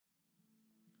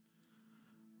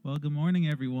Well, good morning,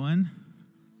 everyone.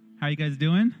 How you guys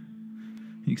doing?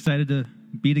 You excited to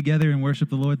be together and worship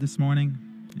the Lord this morning?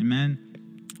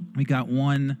 Amen. We got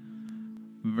one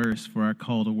verse for our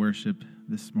call to worship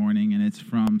this morning, and it's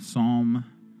from Psalm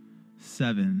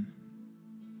 7.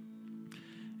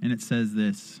 And it says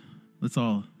this. Let's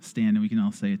all stand and we can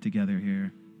all say it together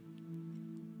here.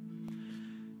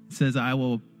 It says, I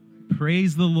will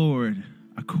praise the Lord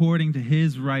according to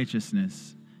his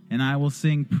righteousness, and I will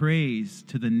sing praise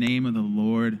to the name of the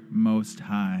Lord Most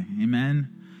High. Amen.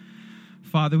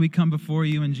 Father, we come before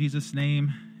you in Jesus'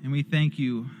 name, and we thank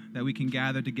you that we can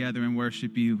gather together and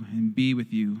worship you and be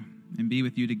with you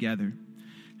together.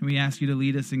 And we ask you to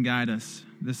lead us and guide us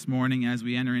this morning as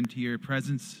we enter into your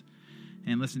presence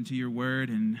and listen to your word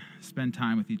and spend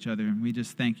time with each other. And we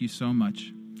just thank you so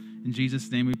much. In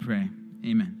Jesus' name we pray.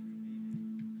 Amen.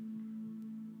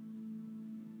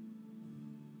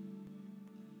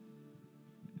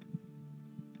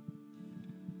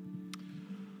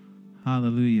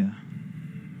 Hallelujah.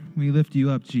 We lift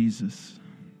you up, Jesus.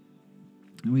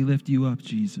 And we lift you up,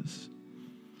 Jesus.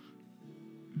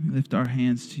 We lift our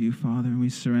hands to you, Father, and we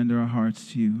surrender our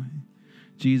hearts to you.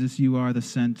 Jesus, you are the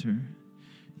center.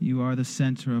 You are the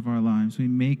center of our lives. We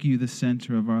make you the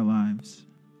center of our lives.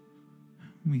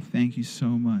 We thank you so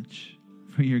much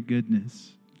for your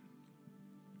goodness,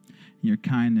 your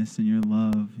kindness, and your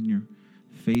love, and your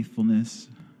faithfulness,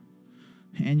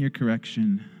 and your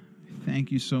correction.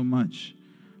 Thank you so much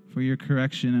for your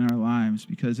correction in our lives,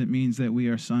 because it means that we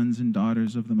are sons and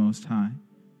daughters of the Most High.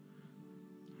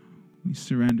 We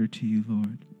surrender to you,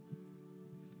 Lord.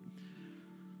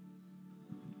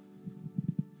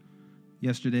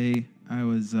 Yesterday, I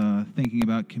was thinking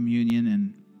about communion,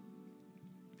 and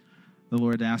the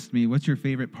Lord asked me, what's your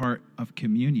favorite part of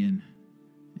communion?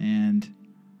 And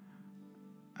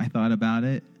I thought about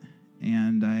it,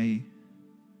 and I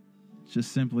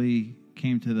just simply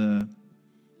came to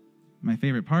my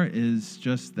favorite part is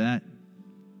just that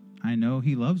I know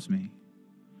he loves me.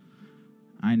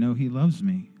 I know he loves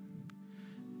me.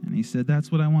 And he said,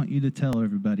 that's what I want you to tell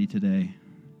everybody today,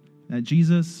 that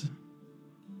Jesus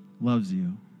loves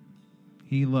you.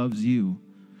 He loves you.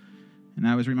 And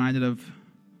I was reminded of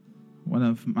one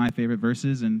of my favorite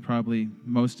verses, and probably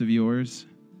most of yours.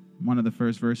 One of the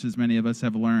first verses many of us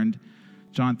have learned,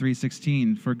 John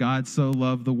 3:16, for God so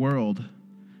loved the world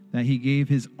that he gave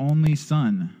his only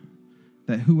Son,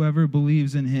 that whoever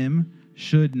believes in him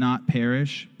should not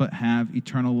perish, but have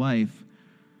eternal life.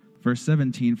 Verse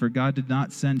 17, for God did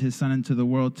not send his Son into the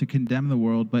world to condemn the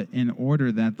world, but in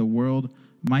order that the world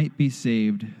might be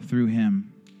saved through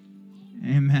him.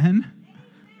 Amen?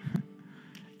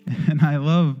 And I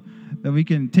love that we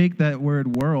can take that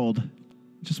word world,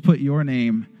 just put your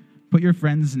name, put your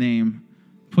friend's name,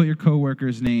 put your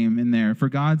coworker's name in there. For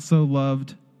God so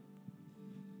loved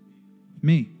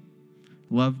me,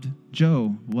 loved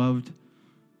Joe, loved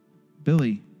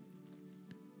Billy,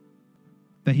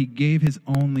 that he gave his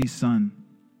only Son.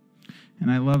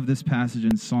 And I love this passage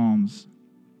in Psalms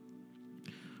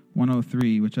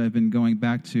 103, which I've been going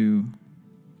back to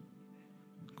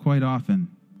quite often.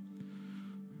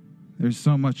 There's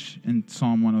so much in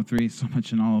Psalm 103, so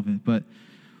much in all of it, but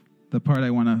the part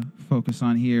I want to focus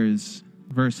on here is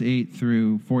verse 8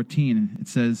 through 14. It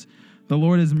says, the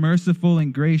Lord is merciful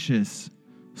and gracious,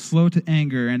 slow to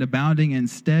anger, and abounding in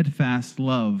steadfast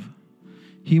love.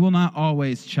 He will not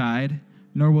always chide,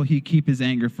 nor will he keep his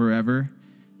anger forever.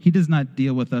 He does not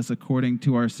deal with us according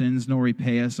to our sins, nor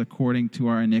repay us according to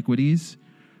our iniquities.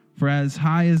 For as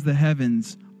high as the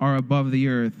heavens are above the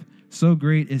earth, so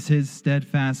great is his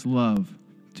steadfast love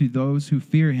to those who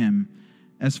fear him.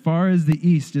 As far as the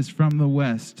east is from the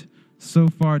west, so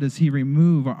far does he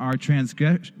remove our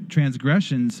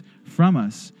transgressions from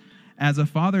us. As a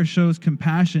father shows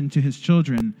compassion to his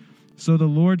children, so the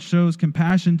Lord shows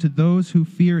compassion to those who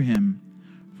fear him.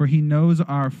 For he knows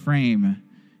our frame.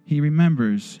 He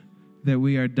remembers that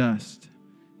we are dust.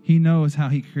 He knows how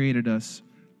he created us.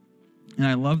 And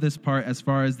I love this part, as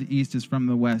far as the east is from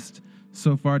the west,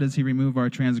 so far does he remove our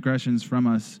transgressions from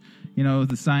us. You know,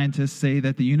 the scientists say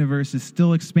that the universe is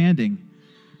still expanding,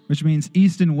 which means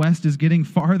east and west is getting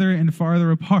farther and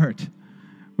farther apart,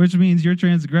 which means your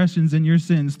transgressions and your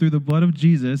sins through the blood of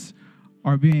Jesus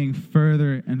are being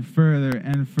further and further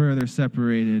and further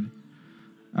separated.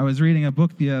 I was reading a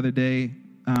book the other day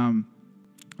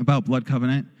about blood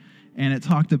covenant, and it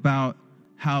talked about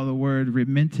how the word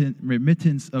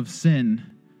remittance of sin,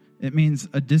 it means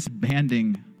a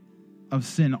disbanding of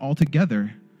sin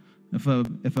altogether. If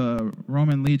a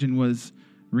Roman legion was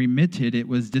remitted, it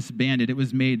was disbanded. It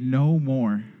was made no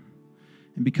more.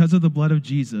 And because of the blood of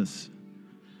Jesus,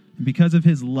 and because of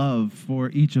his love for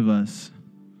each of us,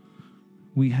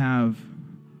 we have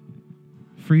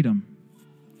freedom.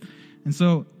 And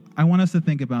so I want us to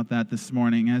think about that this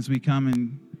morning as we come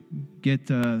and get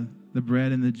the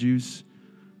bread and the juice,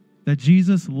 that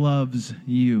Jesus loves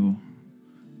you.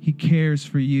 He cares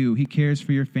for you. He cares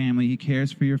for your family. He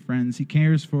cares for your friends. He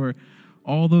cares for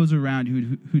all those around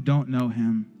you who don't know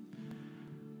him.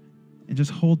 And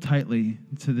just hold tightly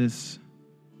to this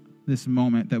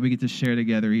moment that we get to share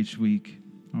together each week.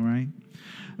 All right?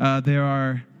 There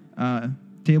are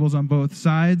tables on both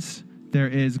sides. There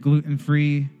is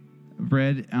gluten-free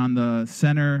bread on the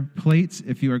center plates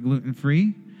if you are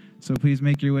gluten-free. So please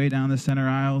make your way down the center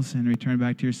aisles and return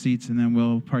back to your seats, and then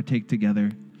we'll partake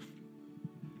together.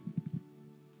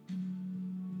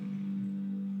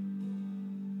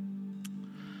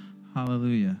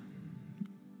 Hallelujah.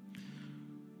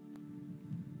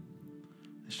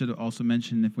 I should have also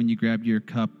mentioned, if when you grabbed your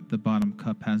cup, the bottom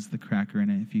cup has the cracker in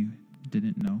it, if you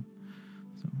didn't know.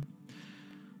 So,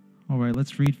 all right,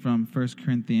 let's read from 1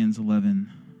 Corinthians 11.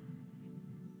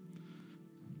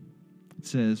 It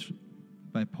says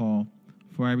by Paul,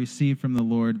 "For I received from the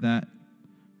Lord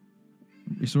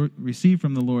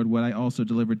what I also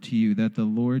delivered to you, that the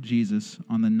Lord Jesus,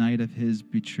 on the night of his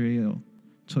betrayal,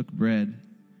 took bread,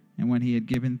 and when he had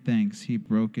given thanks, he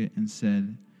broke it and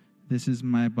said, 'This is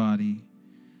my body,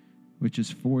 which is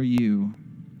for you.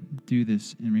 Do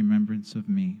this in remembrance of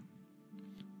me.'"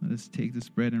 Let us take this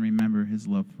bread and remember his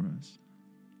love for us.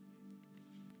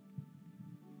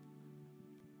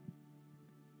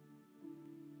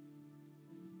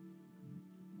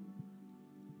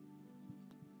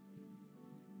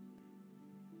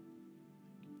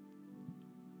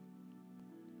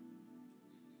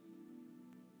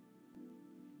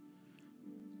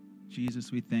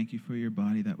 Jesus, we thank you for your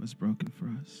body that was broken for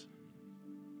us.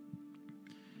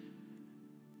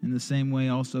 In the same way,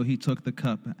 also, he took the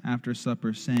cup after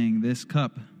supper, saying, "This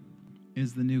cup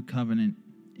is the new covenant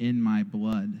in my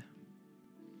blood.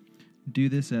 Do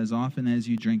this as often as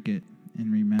you drink it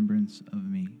in remembrance of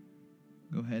me."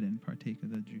 Go ahead and partake of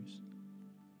the juice.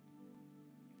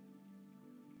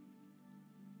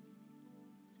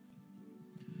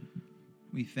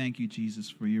 We thank you, Jesus,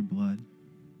 for your blood.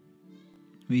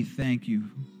 We thank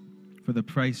you for the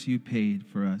price you paid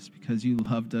for us because you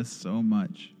loved us so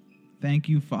much. Thank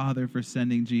you, Father, for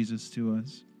sending Jesus to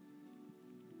us.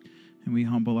 And we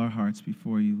humble our hearts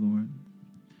before you, Lord.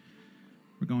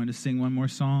 We're going to sing one more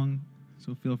song,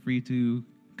 so feel free to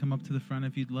come up to the front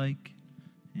if you'd like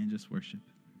and just worship.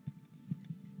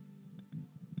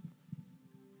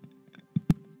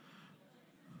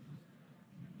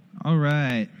 All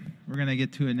right, we're going to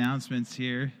get to announcements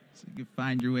here. So you can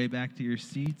find your way back to your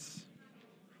seats.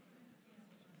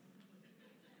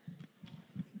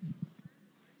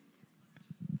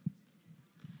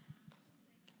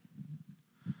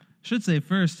 Should say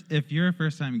first, if you're a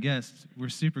first-time guest, we're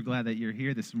super glad that you're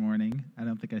here this morning. I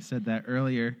don't think I said that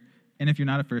earlier. And if you're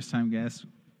not a first-time guest,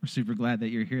 we're super glad that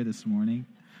you're here this morning.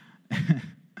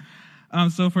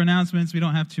 So for announcements, we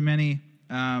don't have too many.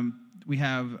 We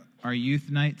have our youth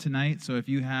night tonight. So if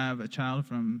you have a child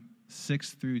from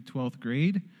 6th through 12th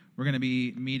grade, we're going to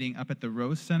be meeting up at the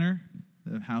Rose Center,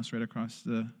 the house right across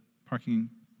the parking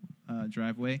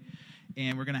driveway.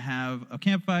 And we're going to have a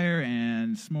campfire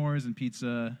and s'mores and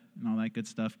pizza and all that good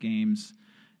stuff, games.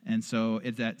 And so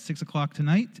it's at 6 o'clock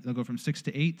tonight. It'll go from 6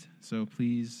 to 8, so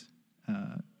please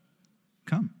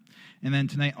come. And then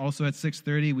tonight also at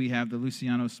 6:30, we have the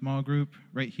Luciano small group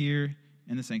right here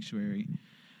in the sanctuary.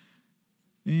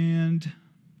 And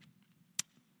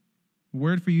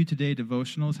word for you today,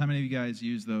 devotionals. How many of you guys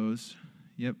use those?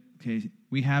 Yep. Okay.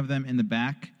 We have them in the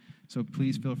back, so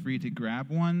please feel free to grab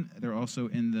one. They're also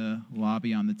in the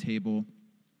lobby on the table,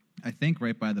 I think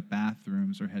right by the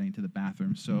bathrooms or heading to the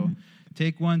bathroom. So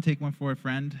take one for a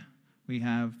friend. We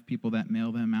have people that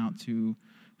mail them out to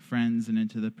friends and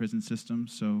into the prison system,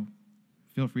 so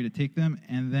feel free to take them.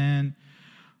 And then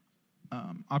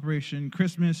Operation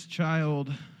Christmas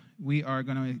Child,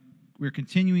 we're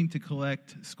continuing to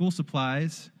collect school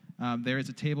supplies. There is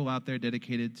a table out there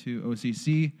dedicated to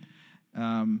OCC.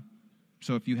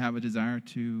 So if you have a desire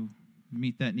to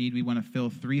meet that need, we want to fill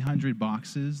 300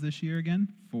 boxes this year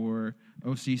again for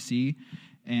OCC,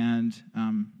 and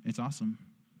it's awesome.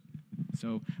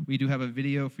 So we do have a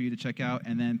video for you to check out,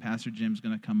 and then Pastor Jim's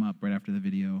going to come up right after the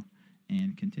video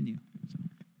and continue. So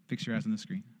fix your eyes on the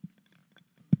screen.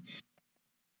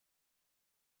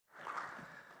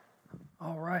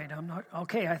 All right,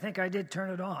 I think I did turn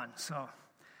it on. So,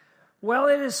 well,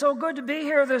 it is so good to be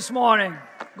here this morning.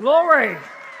 Glory.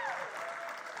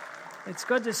 It's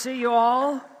good to see you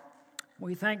all.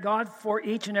 We thank God for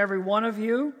each and every one of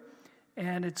you,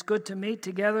 and it's good to meet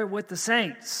together with the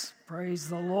saints. Praise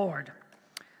the Lord.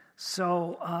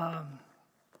 So,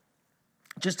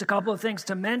 just a couple of things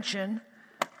to mention.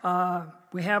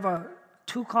 We have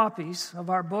 2 copies of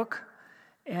our book,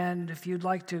 and if you'd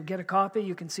like to get a copy,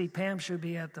 you can see Pam should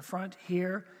be at the front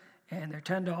here, and they're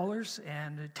 $10,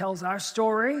 and it tells our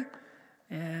story,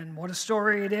 and what a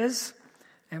story it is,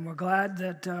 and we're glad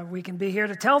that we can be here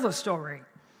to tell the story.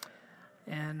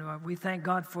 And we thank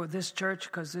God for this church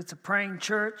because it's a praying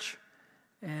church,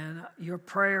 and your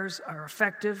prayers are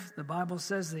effective. The Bible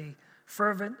says the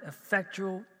fervent,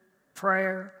 effectual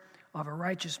prayer of a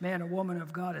righteous man or woman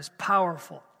of God is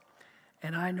powerful.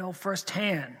 And I know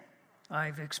firsthand,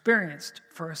 I've experienced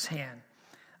firsthand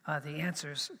the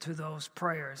answers to those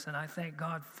prayers. And I thank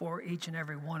God for each and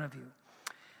every one of you.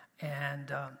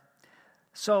 And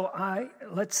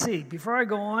let's see. Before I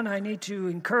go on, I need to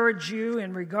encourage you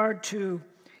in regard to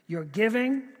your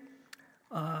giving.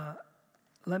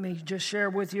 Let me just share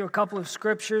with you a couple of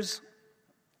scriptures.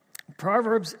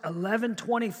 Proverbs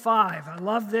 11:25. I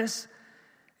love this.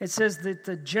 It says that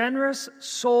the generous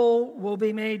soul will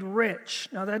be made rich.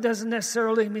 Now, that doesn't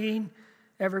necessarily mean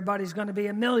everybody's going to be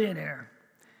a millionaire.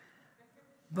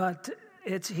 But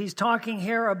he's talking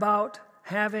here about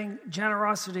having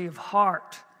generosity of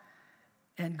heart.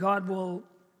 And God will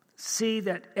see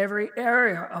that every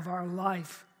area of our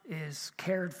life is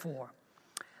cared for.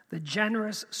 The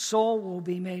generous soul will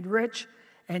be made rich,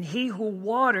 and he who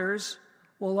waters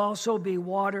will also be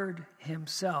watered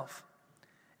himself.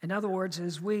 In other words,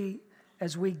 as we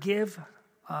give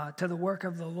to the work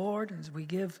of the Lord, as we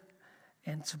give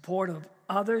in support of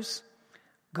others,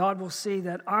 God will see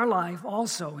that our life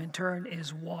also, in turn,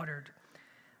 is watered.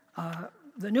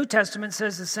 The New Testament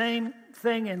says the same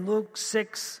thing in Luke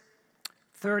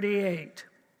 6:38.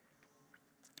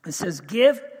 It says,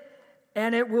 "Give,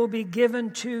 and it will be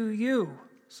given to you."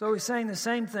 So he's saying the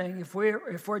same thing. If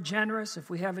we're generous, if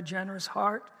we have a generous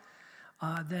heart,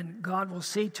 then God will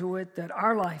see to it that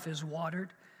our life is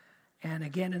watered. And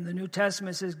again, in the New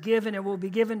Testament, it says, "Give, and it will be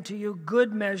given to you,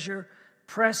 good measure,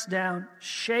 pressed down,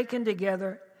 shaken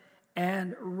together,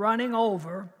 and running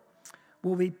over,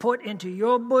 will be put into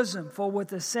your bosom. For with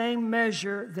the same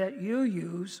measure that you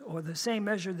use, or the same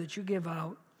measure that you give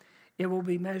out, it will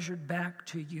be measured back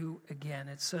to you again."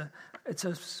 It's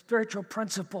a spiritual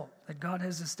principle that God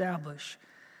has established.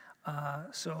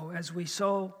 So as we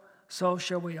sow, so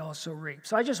shall we also reap.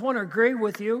 So I just want to agree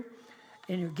with you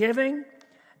in your giving.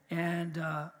 And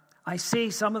I see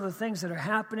some of the things that are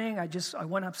happening. I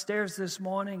went upstairs this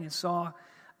morning and saw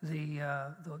the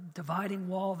dividing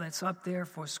wall that's up there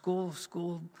for school.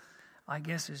 School, I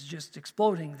guess, is just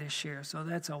exploding this year. So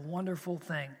that's a wonderful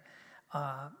thing.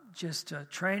 Just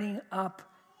training up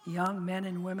young men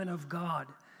and women of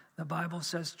God. The Bible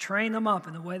says, train them up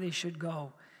in the way they should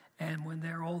go, and when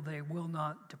they're old, they will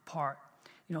not depart.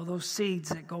 You know, those seeds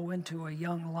that go into a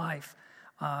young life,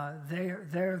 they're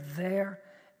there,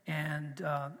 and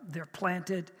they're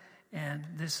planted, and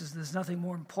there's nothing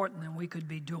more important than we could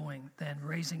be doing than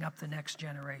raising up the next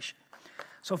generation.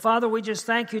 So, Father, we just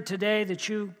thank you today that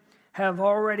you have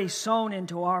already sown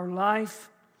into our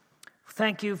life.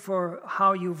 Thank you for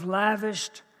how you've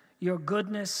lavished your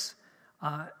goodness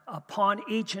upon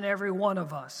each and every one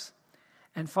of us.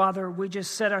 And Father, we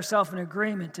just set ourselves in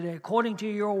agreement today, according to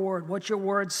your word, what your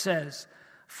word says,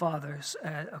 Father,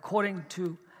 according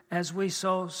to as we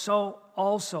sow, so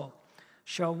also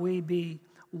shall we be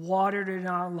watered in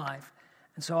our life.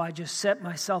 And so I just set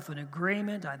myself in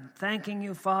agreement. I'm thanking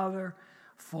you, Father,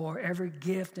 for every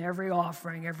gift, every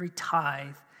offering, every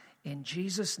tithe, in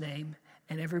Jesus' name.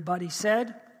 And everybody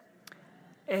said,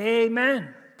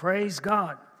 amen. Praise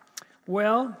God.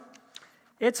 Well,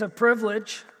 it's a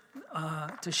privilege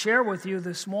to share with you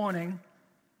this morning.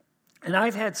 And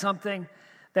I've had something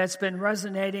that's been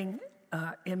resonating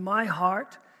in my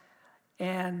heart.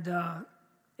 And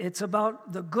it's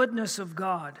about the goodness of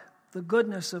God. The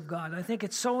goodness of God. I think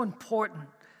it's so important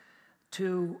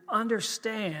to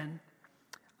understand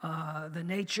the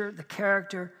nature, the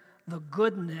character, the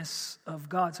goodness of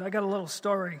God. So I got a little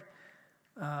story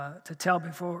to tell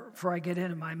before I get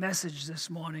into my message this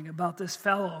morning about this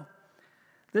fellow.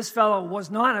 This fellow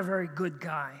was not a very good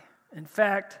guy. In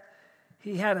fact,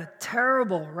 he had a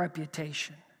terrible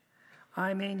reputation.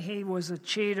 I mean, he was a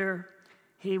cheater.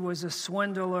 He was a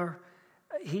swindler.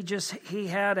 He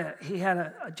had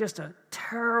just a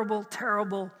terrible,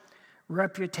 terrible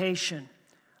reputation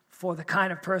for the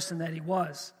kind of person that he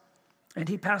was. And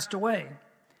he passed away.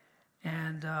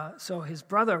 And so his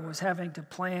brother was having to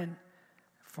plan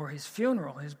for his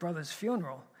funeral, his brother's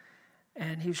funeral.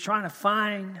 And he was trying to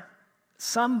find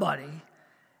somebody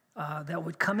that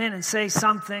would come in and say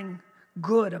something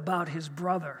good about his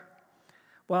brother.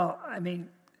 Well, I mean,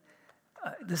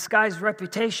 this guy's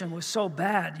reputation was so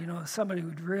bad, somebody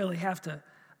would really have to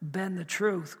bend the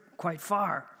truth quite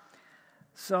far.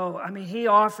 So, I mean, he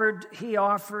offered,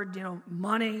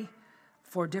 money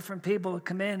for different people to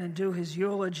come in and do his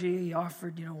eulogy. He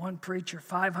offered, one preacher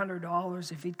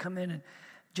 $500 if he'd come in and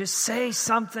just say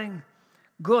something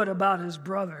good about his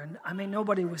brother. And, I mean,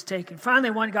 nobody was taken.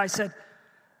 Finally, one guy said,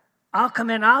 I'll come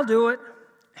in, I'll do it.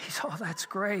 He said, oh, that's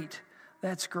great.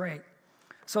 That's great.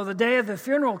 So the day of the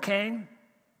funeral came,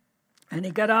 and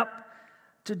he got up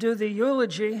to do the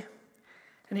eulogy,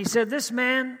 and he said, this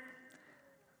man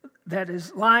that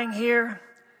is lying here,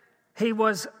 he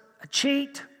was a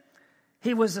cheat,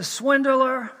 he was a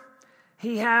swindler,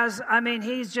 he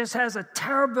just has a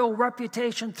terrible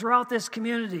reputation throughout this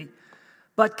community.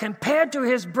 But compared to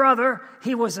his brother,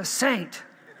 he was a saint.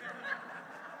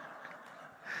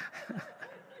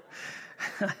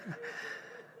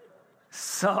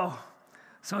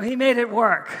 So he made it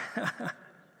work.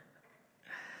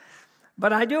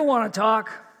 But I do want to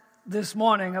talk this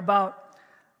morning about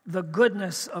the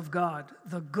goodness of God,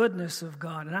 the goodness of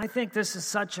God. And I think this is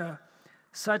such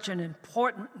an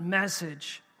important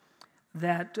message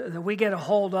that we get a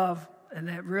hold of and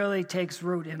that really takes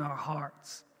root in our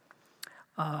hearts.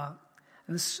 And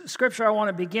the scripture I want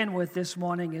to begin with this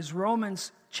morning is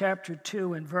Romans chapter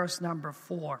 2 and verse number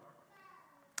 4.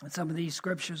 And some of these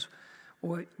scriptures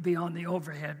will be on the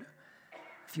overhead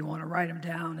if you want to write them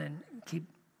down and keep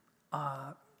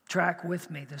track with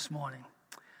me this morning.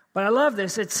 But I love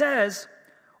this. It says,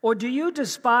 or do you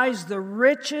despise the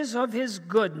riches of his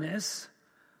goodness,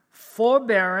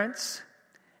 forbearance,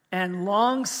 and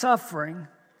long-suffering,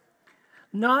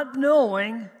 not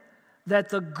knowing that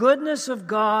the goodness of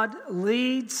God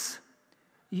leads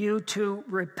you to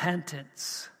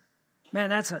repentance? Man,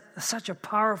 that's such a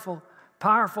powerful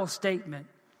statement.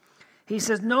 He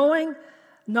says,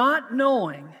 not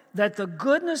knowing that the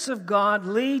goodness of God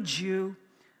leads you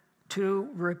to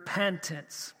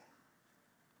repentance.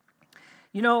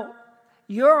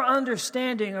 Your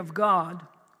understanding of God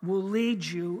will lead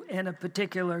you in a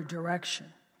particular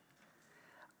direction.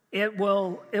 It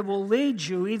will lead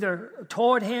you either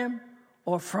toward him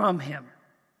or from him.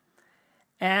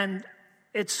 And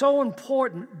it's so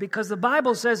important because the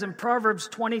Bible says in Proverbs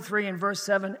 23 and verse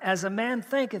 7, as a man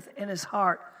thinketh in his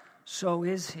heart, so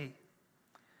is he.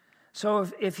 So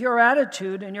if your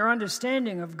attitude and your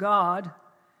understanding of God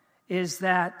is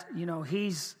that,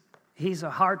 he's a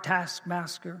hard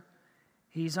taskmaster,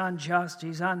 he's unjust,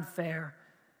 he's unfair,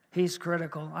 he's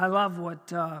critical. I love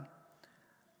what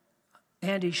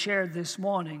Andy shared this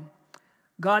morning.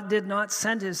 God did not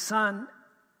send his son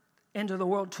into the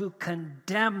world to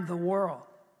condemn the world.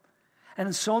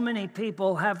 And so many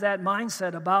people have that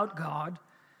mindset about God.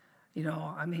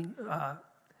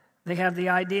 They have the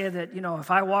idea that,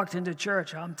 if I walked into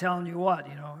church, I'm telling you what,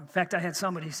 In fact, I had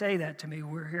somebody say that to me.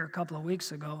 We were here a couple of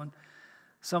weeks ago, and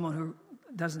someone who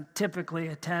doesn't typically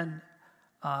attend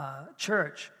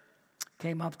church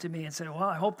came up to me and said, well,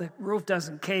 I hope the roof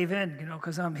doesn't cave in,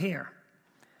 because I'm here.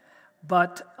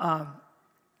 But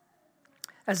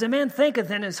as a man thinketh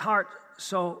in his heart,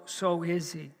 so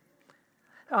is he.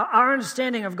 Our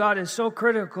understanding of God is so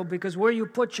critical because where you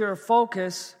put your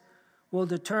focus will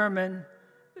determine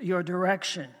your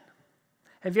direction.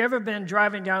 Have you ever been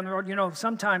driving down the road?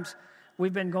 Sometimes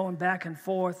we've been going back and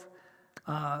forth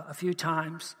a few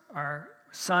times. Our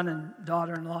son and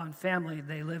daughter-in-law and family,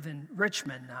 they live in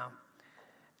Richmond now.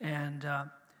 And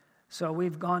so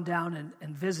we've gone down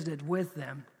and visited with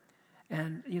them.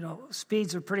 And,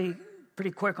 speeds are pretty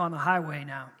quick on the highway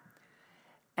now.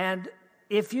 And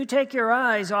if you take your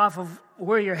eyes off of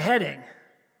where you're heading,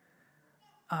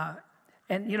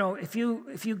 if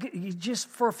you just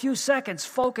for a few seconds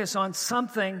focus on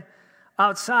something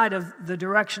outside of the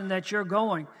direction that you're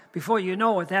going, before you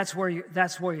know it, that's where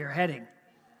you're heading.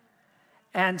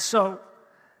 And so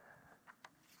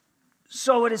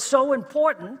it is so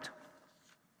important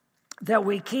that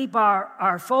we keep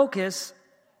our focus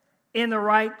in the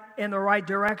right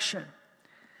direction.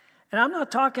 And I'm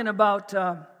not talking about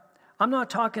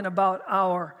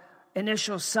our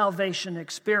initial salvation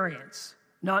experience,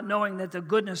 not knowing that the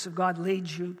goodness of God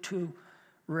leads you to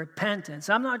repentance.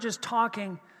 I'm not just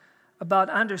talking about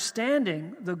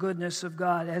understanding the goodness of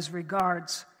God as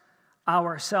regards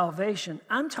our salvation.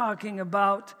 I'm talking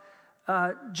about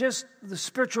just the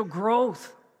spiritual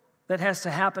growth that has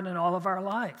to happen in all of our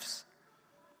lives.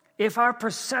 If our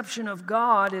perception of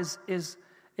God is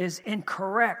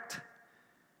incorrect,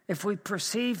 if we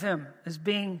perceive him as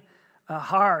being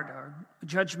hard or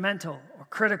judgmental or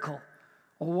critical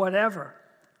or whatever,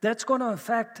 it's going to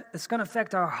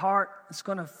affect our heart, it's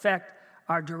going to affect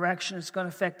our direction. It's going to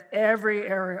affect every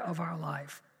area of our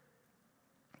life.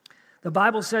 The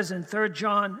Bible says in 3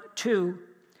 John 2,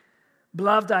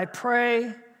 "Beloved, I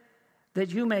pray that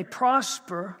you may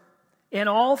prosper in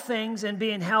all things and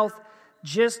be in health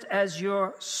just as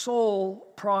your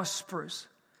soul prospers."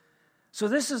 So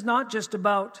this is not just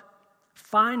about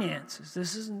finances.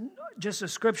 This isn't just a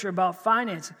scripture about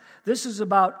finances. This is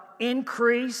about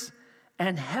increase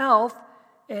and health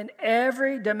in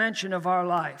every dimension of our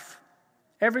life.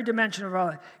 Every dimension of our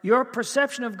life. Your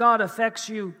perception of God affects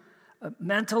you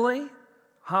mentally,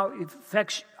 how it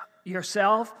affects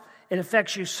yourself. It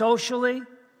affects you socially.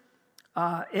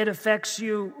 It affects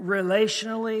you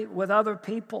relationally with other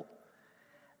people.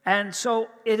 And so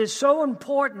it is so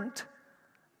important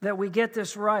that we get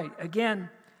this right. Again,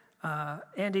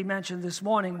 Andy mentioned this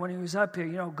morning when he was up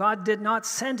here, God did not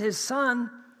send his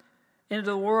son into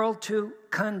the world to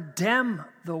condemn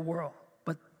the world,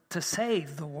 but to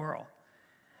save the world.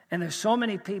 And there's so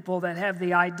many people that have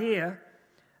the idea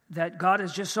that God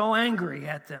is just so angry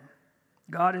at them.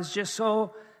 God is just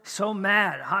so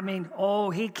mad. I mean,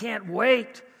 he can't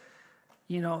wait,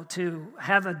 to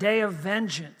have a day of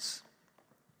vengeance.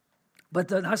 But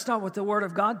that's not what the Word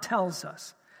of God tells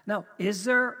us. Now, is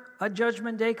there a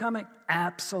judgment day coming?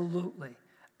 Absolutely.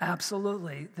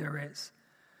 Absolutely there is.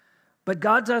 But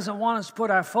God doesn't want us to put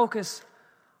our focus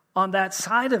on that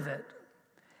side of it.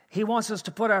 He wants us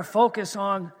to put our focus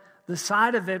on the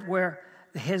side of it where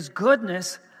His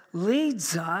goodness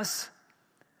leads us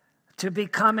to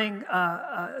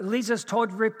leads us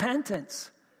toward repentance.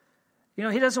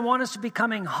 He doesn't want us to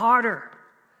becoming harder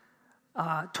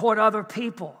toward other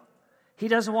people. He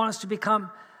doesn't want us to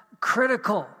become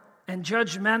critical and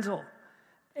judgmental,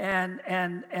 and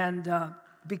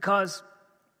because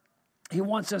He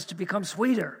wants us to become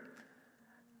sweeter.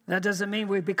 That doesn't mean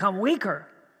we become weaker,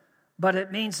 but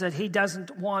it means that He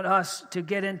doesn't want us to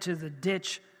get into the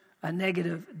ditch, a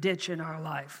negative ditch in our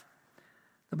life.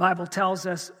 The Bible tells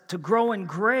us to grow in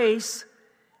grace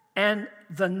and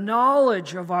the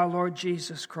knowledge of our Lord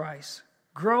Jesus Christ.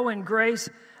 Grow in grace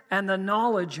and the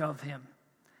knowledge of Him.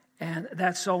 And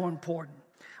that's so important.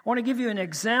 I want to give you an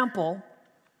example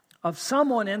of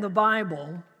someone in the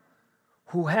Bible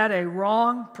who had a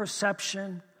wrong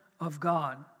perception of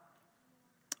God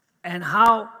and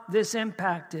how this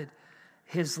impacted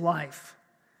his life.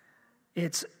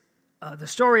 The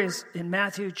story is in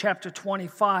Matthew chapter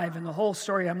 25, and the whole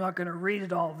story, I'm not going to read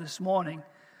it all this morning,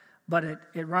 but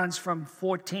it runs from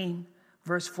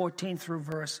verse 14 through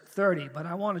verse 30. But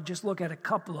I want to just look at a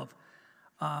couple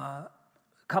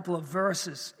of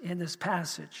verses in this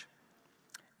passage.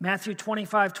 Matthew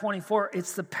 25:24,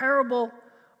 it's the parable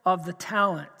of the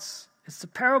talents. It's the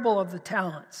parable of the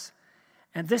talents.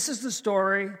 And this is the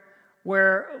story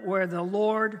where the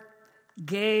Lord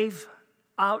gave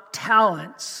out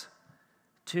talents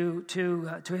to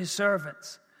His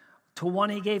servants. To one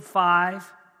He gave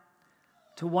 5,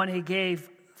 to one He gave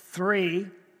 3,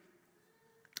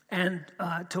 and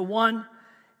to one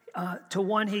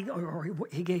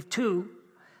He gave 2,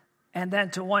 and then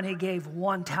to one He gave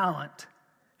 1 talent.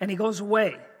 And he goes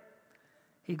away.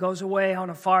 He goes away on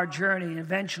a far journey, and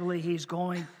eventually he's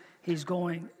going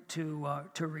to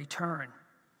return.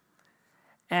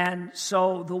 And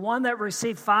so the one that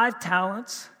received 5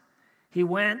 talents, he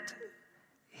went,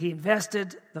 he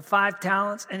invested the 5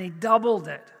 talents, and he doubled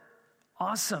it.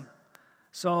 Awesome.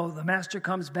 So the master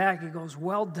comes back, he goes,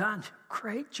 "Well done,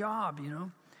 great job,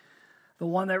 The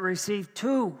one that received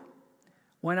 2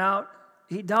 went out,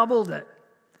 he doubled it.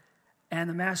 And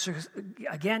the master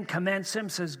again commends him,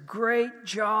 says, "Great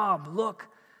job. Look,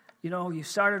 you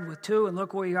started with 2 and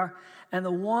look where you are." And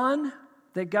the one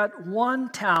that got 1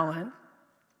 talent,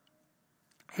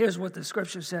 here's what the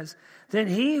scripture says. Then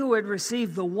he who had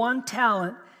received the 1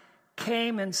 talent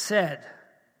came and said,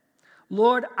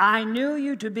 "Lord, I knew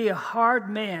you to be a hard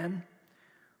man,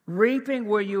 reaping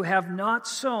where you have not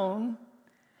sown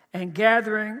and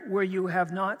gathering where you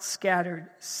have not scattered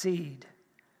seed."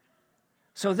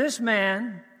 So this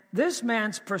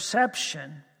man's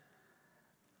perception,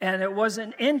 and it was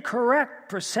an incorrect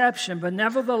perception, but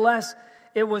nevertheless,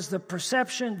 it was the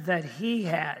perception that he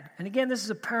had. And again, this is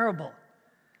a parable.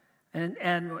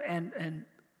 And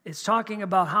it's talking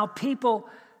about how people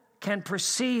can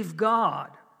perceive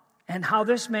God and how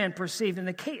this man perceived. And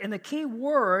the key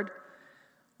word,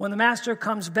 when the master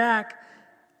comes back,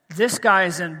 this guy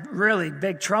is in really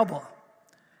big trouble.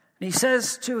 And he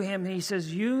says to him,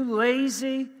 "You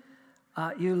lazy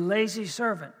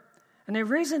servant." And the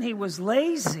reason he was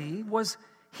lazy was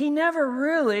he never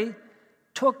really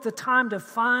took the time to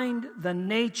find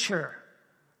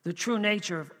the true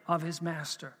nature of his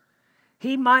master.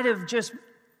 He might have just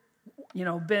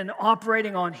been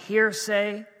operating on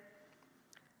hearsay,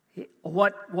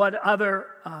 what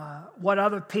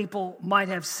other people might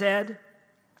have said.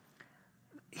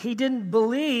 He didn't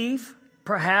believe,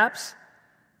 perhaps,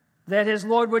 that his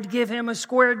Lord would give him a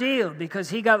square deal because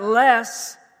he got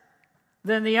less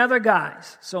than the other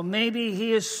guys. So maybe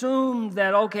he assumed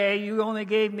that, okay, you only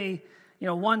gave me,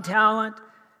 1 talent,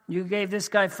 you gave this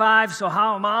guy 5, so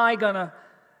how am I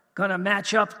gonna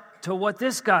match up to what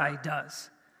this guy does?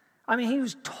 I mean, he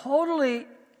was totally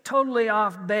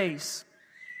off base.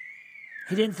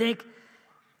 He didn't think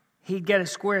he'd get a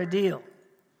square deal.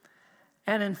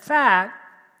 And in fact,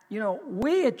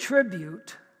 we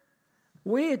attribute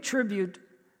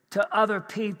to other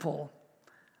people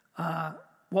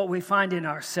what we find in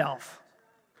ourselves.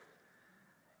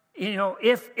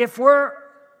 If we're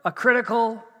a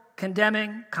critical,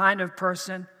 condemning kind of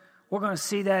person, we're going to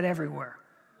see that everywhere.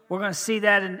 We're going to see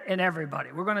that in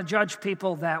everybody. We're going to judge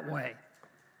people that way.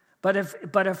 But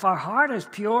if our heart is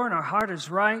pure and our heart is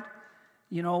right,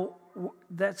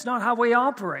 that's not how we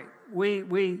operate. We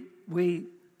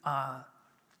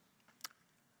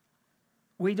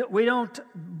don't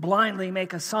blindly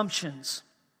make assumptions.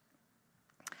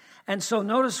 And so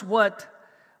notice what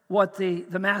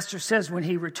the master says when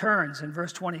he returns in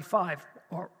verse 25,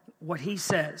 or what he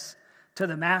says to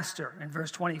the master in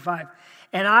verse 25.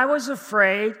 And I was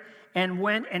afraid and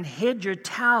went and hid your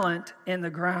talent in the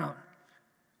ground.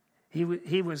 He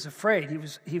was afraid.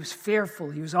 He was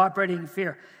fearful. He was operating in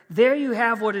fear. There you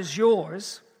have what is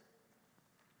yours.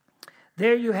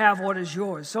 There you have what is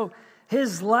yours. So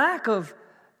his lack of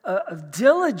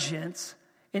diligence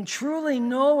in truly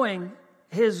knowing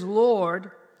his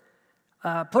Lord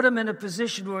put him in a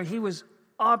position where he was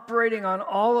operating on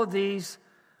all of these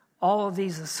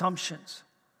assumptions,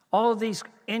 all of these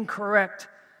incorrect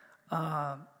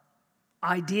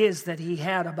ideas that he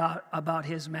had about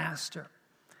his master.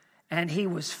 And he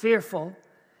was fearful.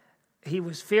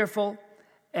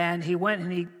 And he went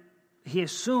and he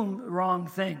assumed wrong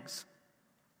things.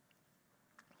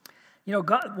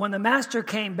 God, when the master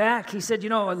came back, he said,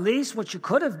 at least what you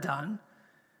could have done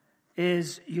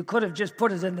is you could have just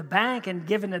put it in the bank and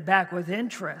given it back with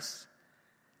interest.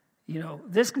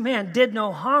 This man did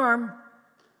no harm,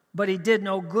 but he did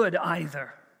no good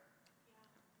either.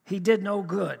 He did no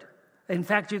good. In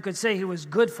fact, you could say he was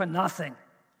good for nothing.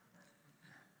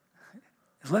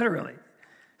 Literally,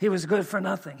 he was good for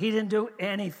nothing. He didn't do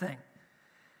anything.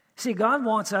 See, God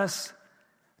wants us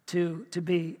to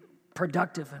be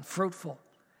productive and fruitful.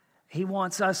 He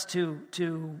wants us to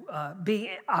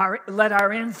let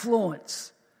our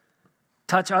influence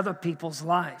touch other people's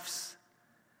lives.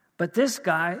 But this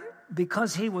guy,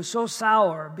 because he was so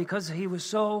sour, because he was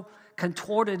so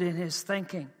contorted in his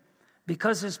thinking,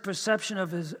 because his perception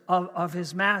of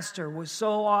his master was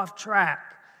so off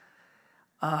track,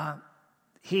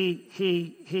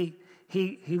 he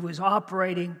was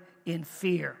operating in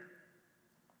fear.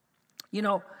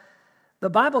 The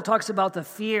Bible talks about the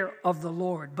fear of the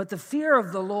Lord, but the fear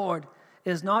of the Lord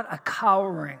is not a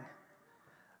cowering.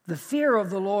 The fear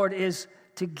of the Lord is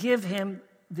to give him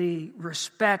the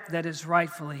respect that is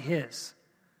rightfully his,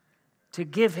 to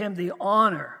give him the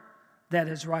honor that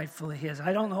is rightfully his.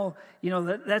 I don't know,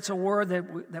 that's a word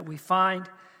that we find,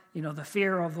 the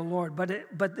fear of the Lord, but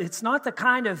it's not the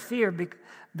kind of fear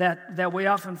that we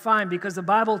often find, because the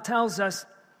Bible tells us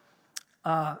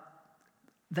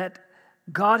that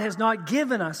God has not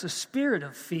given us a spirit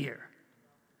of fear,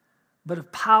 but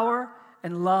of power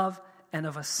and love and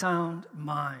of a sound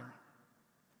mind.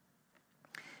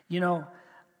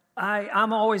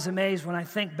 I'm always amazed when I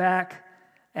think back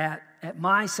at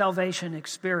my salvation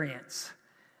experience.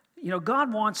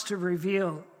 God wants to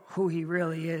reveal who he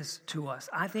really is to us.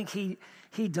 I think he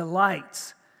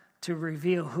delights to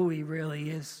reveal who he really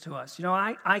is to us.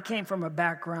 I came from a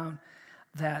background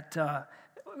that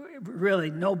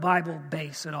really no Bible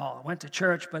base at all. I went to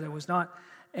church, but there was not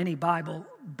any Bible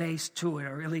base to it,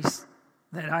 or at least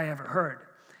that I ever heard.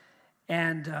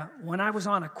 And when I was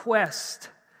on a quest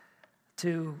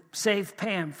to save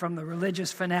Pam from the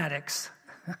religious fanatics,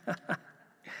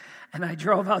 and I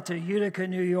drove out to Utica,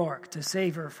 New York to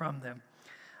save her from them,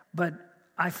 but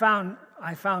I found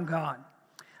God.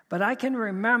 But I can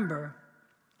remember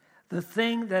the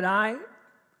thing that I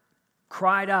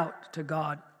cried out to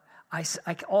God.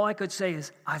 All I could say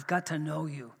is, I've got to know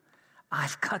you.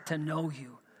 I've got to know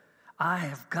you. I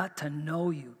have got to know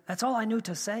you. That's all I knew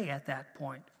to say at that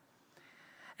point.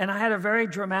 And I had a very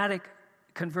dramatic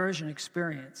conversion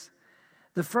experience.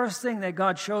 The first thing that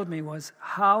God showed me was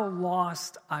how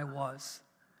lost I was.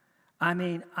 I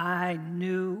mean, I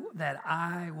knew that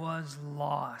I was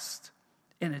lost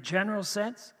in a general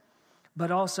sense,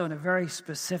 but also in a very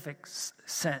specific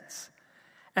sense.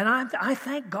 And I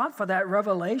thank God for that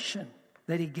revelation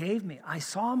that he gave me. I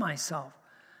saw myself,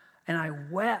 and I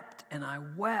wept, and I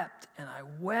wept, and I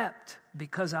wept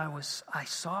because I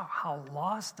saw how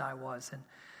lost I was.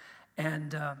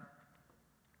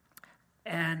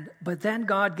 But then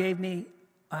God gave me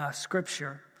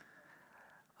scripture,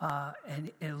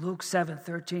 and in Luke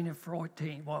 7:13 and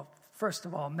 14. Well, first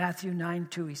of all, Matthew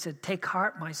 9:2, he said, "Take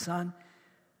heart, my son,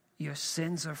 your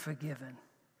sins are forgiven."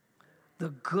 The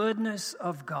goodness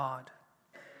of God.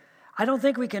 I don't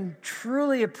think we can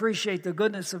truly appreciate the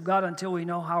goodness of God until we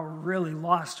know how really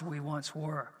lost we once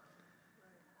were.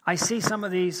 I see some of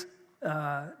these,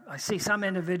 I see some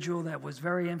individual that was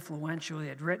very influential. He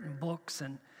had written books,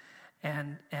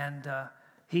 and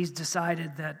he's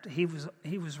decided that he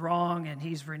was wrong, and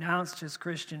he's renounced his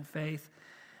Christian faith.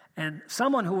 And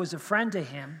someone who was a friend to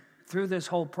him through this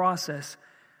whole process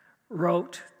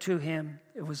wrote to him,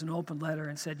 it was an open letter,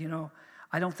 and said,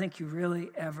 I don't think you really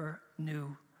ever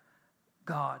knew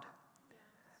God.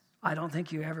 I don't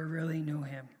think you ever really knew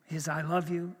him. He says, I love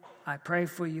you. I pray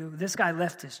for you. This guy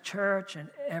left his church and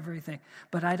everything.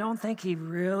 But I don't think he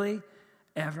really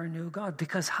ever knew God.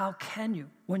 Because how can you?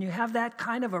 When you have that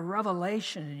kind of a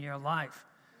revelation in your life,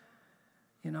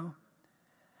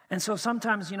 And so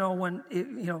sometimes, when,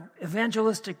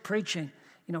 evangelistic preaching,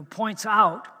 points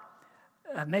out,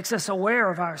 makes us aware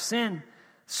of our sin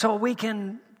so we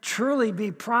can truly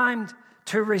be primed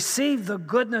to receive the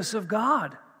goodness of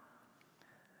God.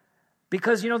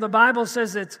 Because, the Bible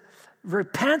says that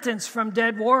repentance from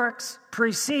dead works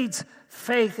precedes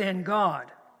faith in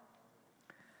God.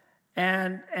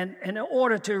 And in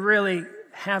order to really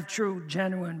have true,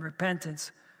 genuine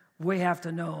repentance, we have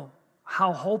to know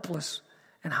how hopeless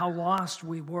and how lost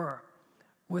we were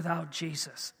without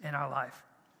Jesus in our life.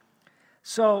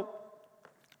 So,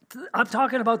 I'm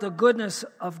talking about the goodness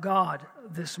of God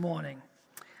this morning.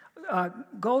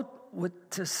 Go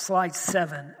to slide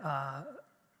 7.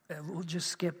 We'll just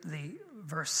skip the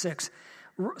verse 6.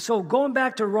 So going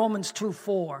back to Romans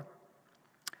 2:4.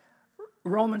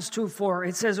 Romans 2:4,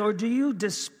 it says, "Or do you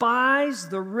despise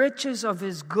the riches of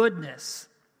his goodness,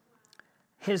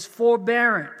 his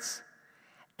forbearance,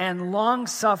 and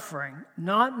long-suffering,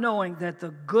 not knowing that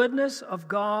the goodness of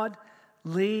God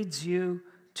leads you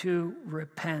to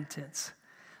repentance?"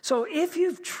 So if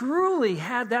you've truly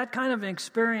had that kind of an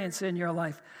experience in your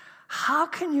life, how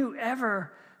can you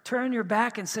ever turn your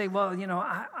back and say, well,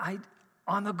 I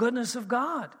on the goodness of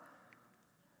God?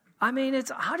 I mean,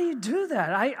 how do you do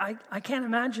that? I can't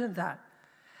imagine that.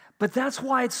 But that's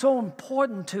why it's so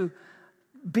important to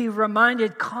be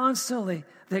reminded constantly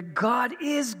that God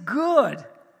is good.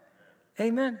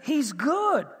 Amen. He's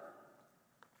good.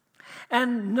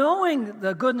 And knowing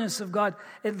the goodness of God,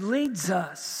 it leads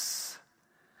us,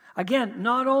 again,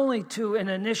 not only to an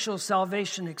initial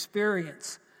salvation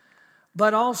experience,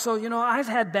 but also, I've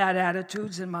had bad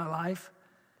attitudes in my life.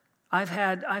 I've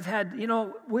had,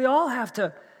 we all have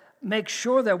to make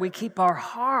sure that we keep our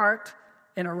heart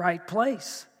in a right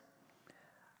place.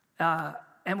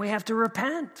 And we have to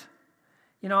repent.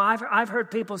 I've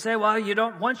heard people say, well,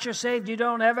 once you're saved, you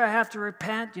don't ever have to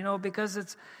repent, because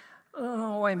it's,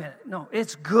 oh, wait a minute. No,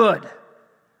 it's good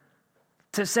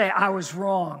to say I was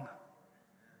wrong.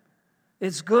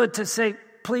 It's good to say,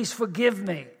 please forgive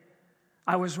me.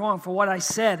 I was wrong for what I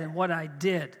said and what I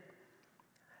did.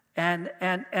 And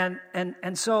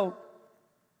so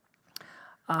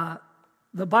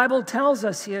the Bible tells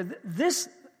us here, this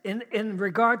in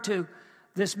regard to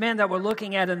this man that we're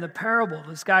looking at in the parable,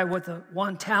 this guy with the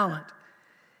one talent,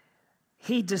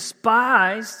 he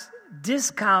despised,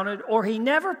 discounted, or he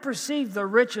never perceived the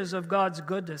riches of God's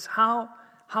goodness. How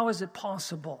is it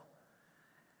possible?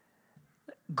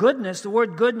 Goodness, the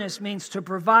word goodness means to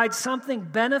provide something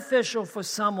beneficial for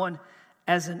someone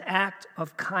as an act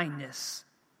of kindness.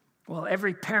 Well,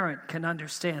 every parent can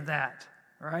understand that,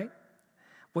 right?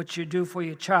 What you do for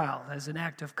your child as an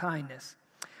act of kindness.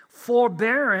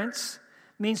 Forbearance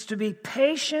means to be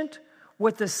patient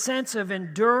with a sense of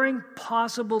enduring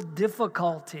possible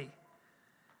difficulty.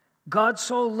 God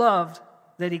so loved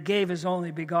that he gave his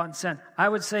only begotten Son. I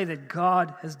would say that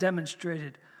God has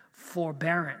demonstrated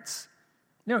forbearance.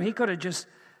 He could have just,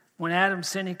 when Adam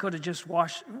sinned, he could have just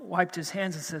wiped his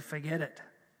hands and said, forget it,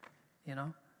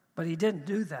 But he didn't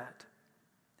do that.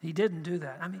 He didn't do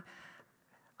that. I mean,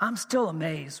 I'm still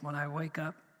amazed when I wake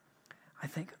up. I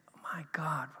think, oh my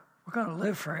God, we're going to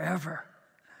live forever.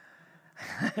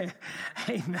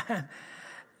 Amen.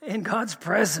 In God's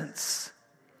presence.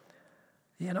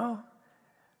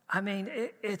 I mean,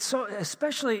 it's so,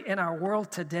 especially in our world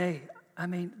today, I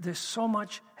mean, there's so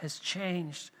much has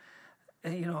changed.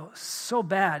 so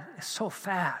bad, so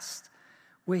fast.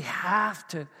 We have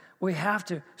to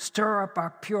stir up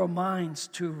our pure minds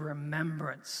to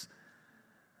remembrance.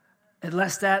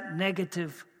 Unless that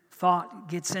negative thought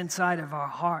gets inside of our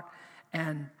heart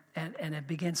and it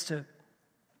begins to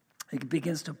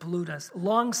pollute us.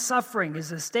 Long-suffering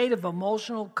is a state of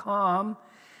emotional calm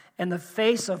in the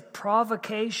face of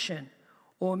provocation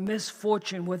or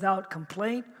misfortune without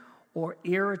complaint or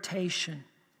irritation.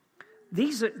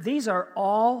 These are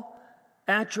all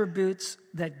attributes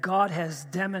that God has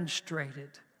demonstrated.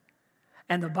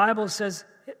 And the Bible says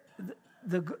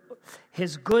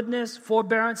His goodness,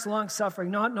 forbearance,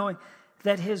 long-suffering, not knowing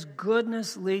that His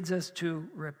goodness leads us to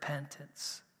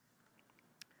repentance.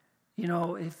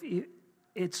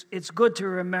 It's good to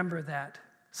remember that.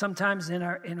 Sometimes in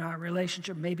our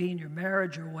relationship, maybe in your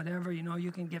marriage or whatever,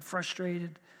 you can get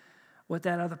frustrated with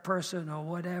that other person or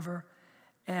whatever.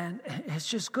 And it's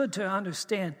just good to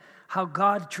understand how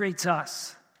God treats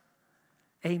us.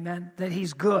 Amen. That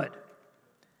He's good.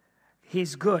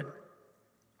 He's good.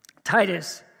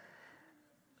 Titus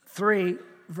 3,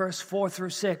 verse 4 through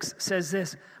 6 says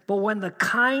this, "But when the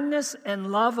kindness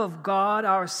and love of God,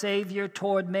 our Savior,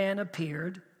 toward man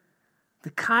appeared,"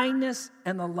 the kindness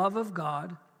and the love of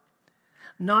God,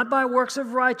 "not by works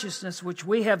of righteousness which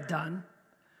we have done,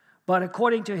 but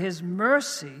according to His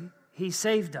mercy He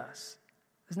saved us."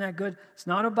 Isn't that good? It's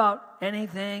not about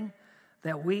anything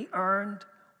that we earned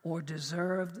or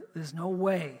deserved. There's no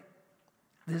way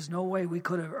we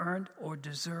could have earned or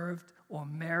deserved or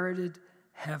merited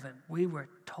heaven. We were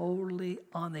totally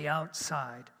on the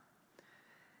outside.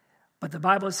 But the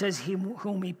Bible says,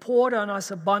 whom He poured on us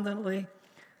abundantly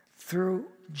through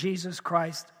Jesus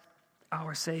Christ,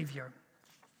 our Savior.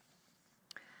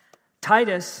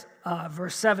 Titus,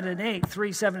 verse 7 and 8,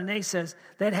 3, 7 and 8 says,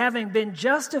 that having been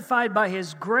justified by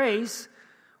His grace,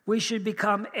 we should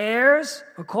become heirs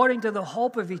according to the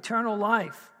hope of eternal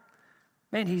life.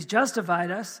 Man, He's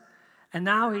justified us, and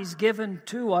now He's given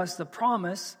to us the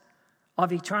promise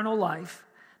of eternal life.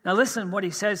 Now listen what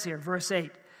He says here, verse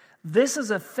 8. "This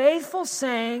is a faithful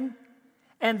saying,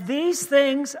 and these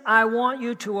things I want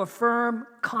you to affirm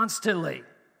constantly."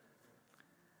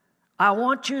 I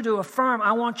want you to affirm,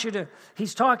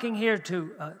 he's talking here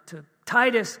to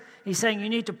Titus. He's saying you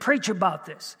need to preach about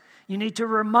this. You need to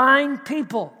remind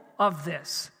people of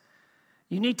this.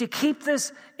 You need to keep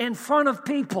this in front of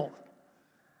people.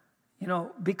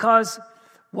 Because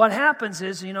what happens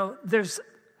is,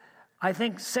 I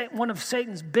think one of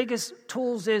Satan's biggest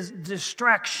tools is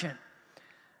distraction.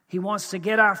 He wants to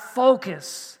get our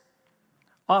focus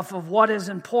off of what is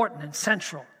important and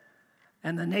central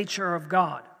and the nature of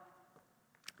God.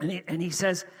 And he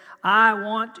says, I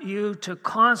want you to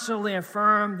constantly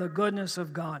affirm the goodness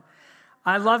of God.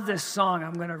 I love this song.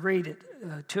 I'm going to read it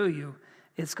to you.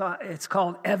 It's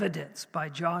called Evidence by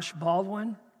Josh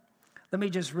Baldwin. Let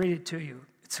me just read it to you.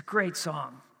 It's a great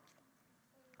song.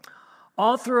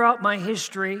 "All throughout my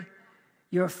history,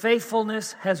 your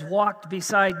faithfulness has walked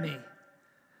beside me.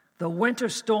 The winter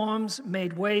storms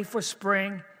made way for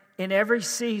spring. In every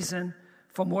season,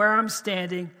 from where I'm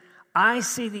standing, I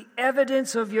see the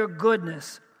evidence of your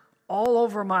goodness all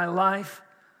over my life,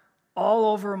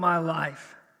 all over my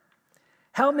life.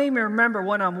 Help me remember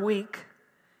when I'm weak.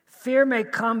 Fear may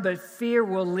come, but fear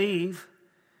will leave.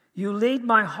 You lead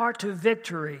my heart to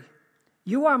victory.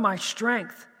 You are my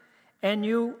strength, and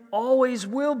you always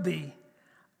will be.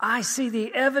 I see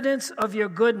the evidence of your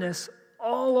goodness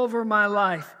all over my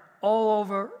life, all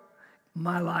over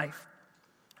my life.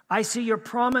 I see your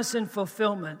promise and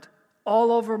fulfillment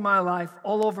all over my life,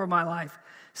 all over my life.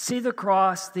 See the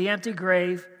cross, the empty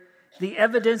grave. The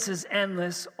evidence is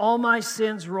endless. All my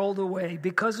sins rolled away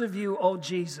because of you, O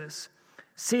Jesus.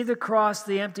 See the cross,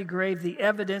 the empty grave. The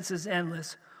evidence is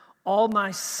endless. All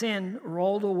my sin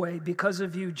rolled away because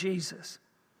of you, Jesus.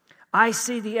 I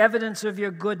see the evidence of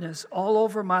your goodness all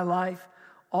over my life,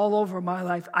 all over my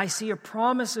life. I see your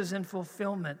promises in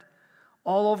fulfillment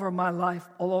all over my life,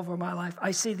 all over my life.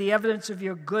 I see the evidence of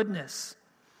your goodness.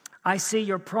 I see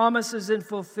your promises in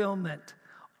fulfillment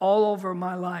all over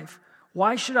my life.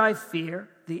 Why should I fear?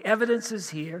 The evidence is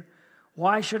here.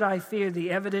 Why should I fear? The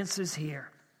evidence is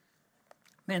here.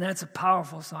 Man, that's a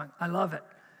powerful song. I love it.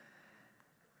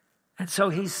 And so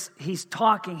he's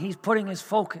talking, he's putting his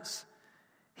focus.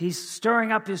 He's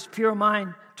stirring up his pure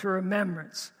mind to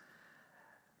remembrance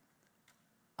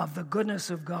of the goodness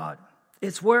of God.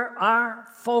 It's where our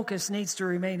focus needs to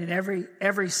remain in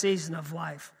every season of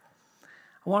life.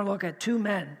 I want to look at two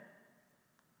men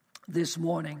this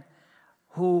morning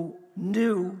who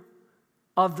knew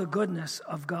of the goodness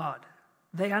of God.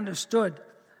 They understood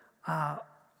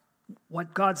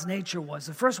what God's nature was.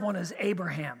 The first one is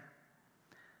Abraham.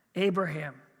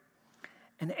 Abraham.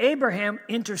 And Abraham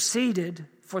interceded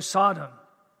for Sodom.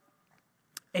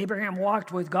 Abraham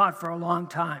walked with God for a long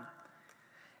time.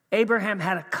 Abraham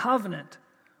had a covenant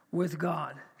with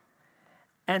God.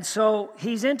 And so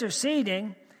he's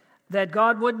interceding that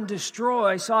God wouldn't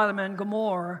destroy Sodom and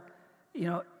Gomorrah. You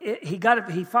know, he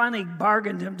finally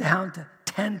bargained him down to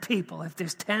 10 people. If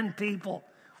there's 10 people,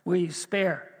 will you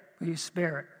spare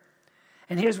it?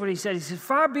 And here's what he said. He said,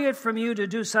 far be it from you to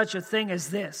do such a thing as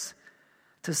this,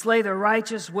 to slay the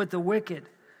righteous with the wicked,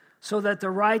 so that the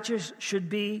righteous should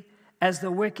be as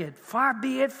the wicked. Far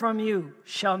be it from you.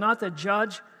 Shall not the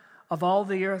judge of all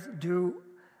the earth do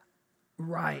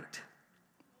right?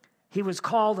 He was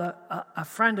called a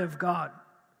friend of God.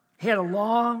 He had a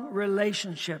long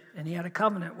relationship, and he had a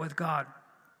covenant with God.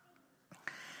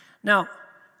 Now,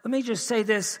 let me just say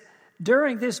this.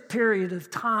 During this period of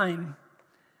time,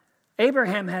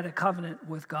 Abraham had a covenant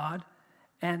with God,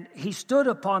 and he stood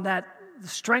upon the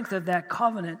strength of that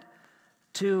covenant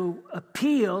to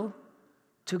appeal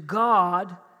to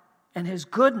God and his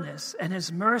goodness and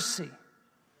his mercy.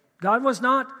 God was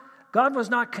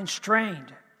not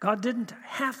constrained. God didn't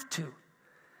have to.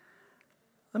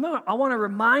 I want to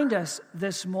remind us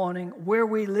this morning where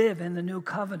we live in the new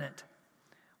covenant.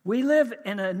 We live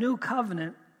in a new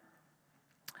covenant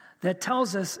that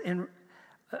tells us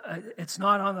it's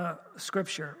not on the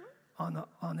scripture, on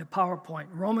the PowerPoint.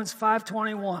 Romans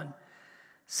 5:21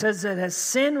 says that as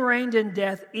sin reigned in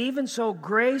death, even so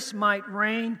grace might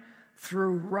reign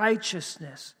through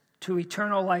righteousness to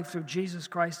eternal life through Jesus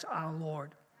Christ our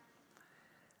Lord.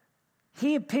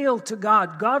 He appealed to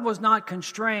God. God was not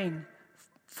constrained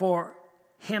for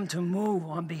him to move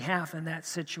on behalf in that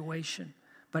situation.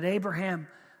 But Abraham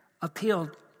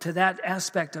appealed to that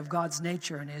aspect of God's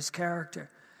nature and his character.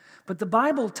 But the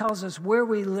Bible tells us where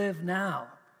we live now.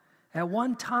 At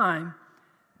one time,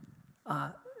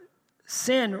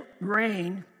 sin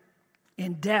reigned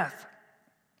in death.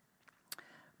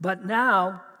 But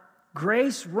now,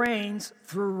 grace reigns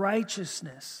through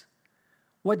righteousness.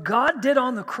 What God did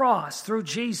on the cross through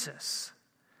Jesus,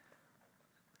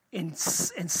 in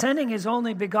sending his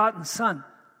only begotten Son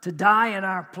to die in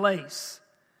our place,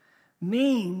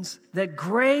 means that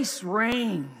grace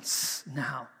reigns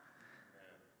now.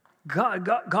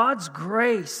 God's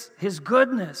grace, his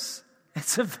goodness,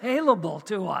 it's available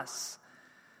to us.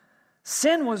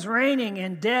 Sin was reigning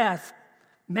in death.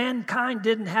 Mankind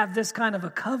didn't have this kind of a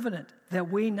covenant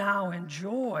that we now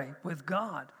enjoy with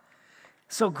God.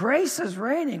 So grace is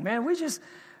reigning, man.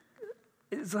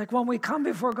 It's like when we come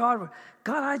before God,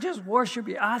 God, I just worship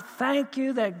you. I thank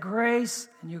you that grace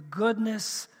and your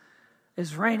goodness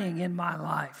is reigning in my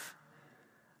life.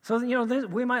 So,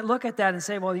 we might look at that and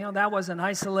say, well, that was an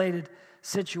isolated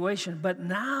situation. But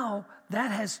now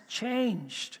that has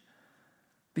changed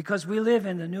because we live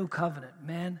in the new covenant,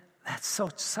 man. That's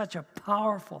such a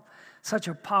powerful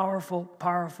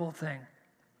thing.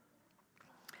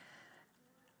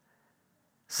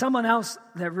 Someone else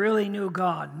that really knew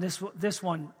God, and this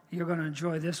one, you're going to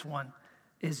enjoy this one,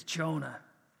 is Jonah.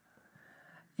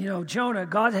 Jonah,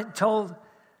 God had told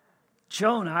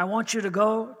Jonah, I want you to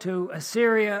go to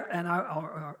Assyria and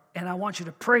I want you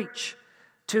to preach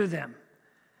to them.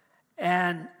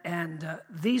 And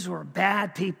these were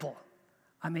bad people.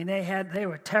 I mean, they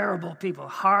were terrible people,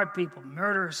 hard people,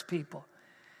 murderous people.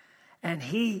 And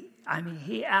he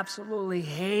absolutely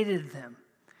hated them.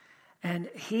 And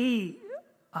if you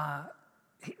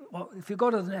go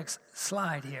to the next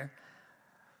slide here,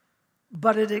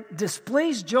 but it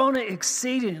displeased Jonah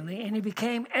exceedingly, and he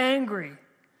became angry.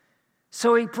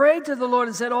 So he prayed to the Lord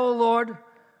and said, "Oh Lord,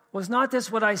 was not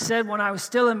this what I said when I was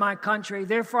still in my country?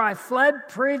 Therefore I fled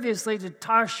previously to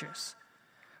Tarshish.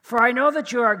 For I know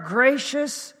that you are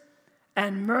gracious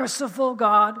and merciful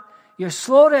God. You're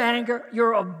slow to anger.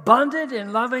 You're abundant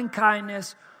in loving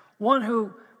kindness, one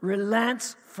who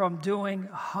relents from doing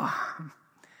harm."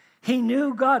 He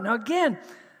knew God. Now again,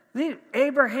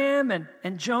 Abraham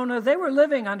and Jonah, they were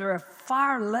living under a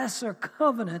far lesser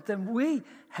covenant than we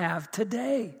have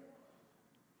today.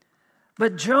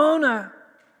 But Jonah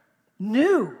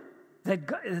knew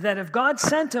that if God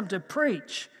sent him to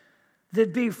preach,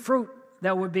 there'd be fruit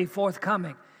that would be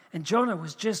forthcoming. And Jonah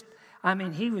was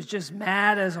he was just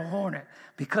mad as a hornet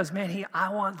because, man, I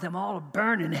want them all to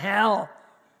burn in hell.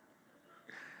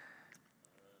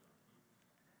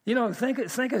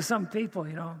 Think of some people,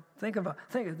 think of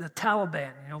the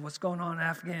Taliban, what's going on in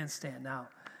Afghanistan now.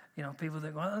 People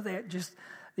that go, they just,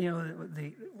 they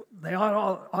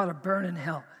ought to burn in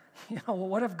hell.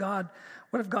 What if God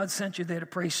sent you there to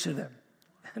preach to them?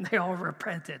 And they all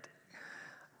repented.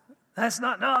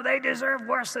 No, they deserve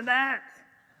worse than that.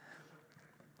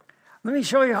 Let me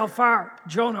show you how far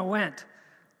Jonah went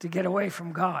to get away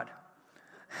from God.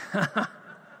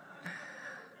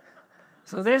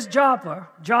 So there's Joppa.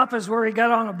 Joppa's where he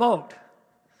got on a boat.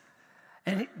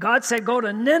 And God said, go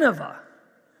to Nineveh.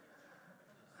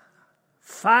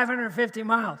 550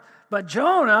 miles. But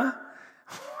Jonah,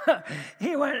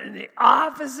 he went in the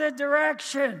opposite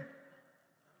direction.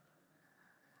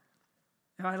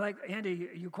 You know, I like, Andy,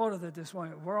 you quoted it this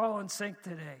morning. We're all in sync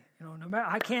today. You know, no matter,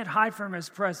 I can't hide from his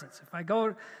presence. If I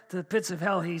go to the pits of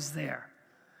hell, he's there.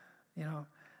 You know,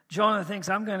 Jonah thinks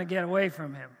I'm going to get away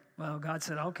from him. Well, God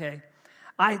said, okay.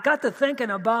 I got to thinking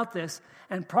about this,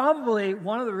 and probably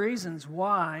one of the reasons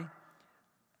why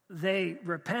they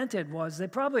repented was they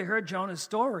probably heard Jonah's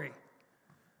story.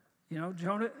 You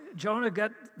know,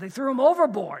 they threw him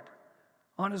overboard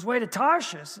on his way to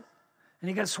Tarshish, and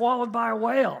he got swallowed by a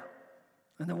whale,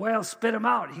 and the whale spit him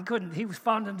out. He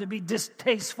found him to be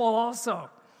distasteful also.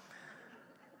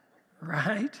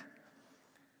 Right?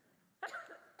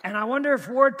 And I wonder if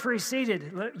word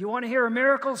preceded. You want to hear a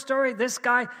miracle story? This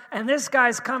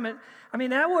guy's coming. I mean,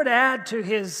 that would add to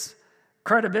his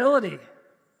credibility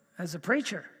as a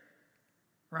preacher,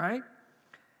 right?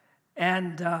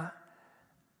 And the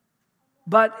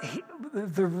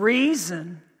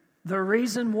reason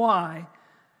why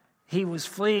he was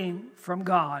fleeing from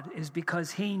God is because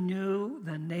he knew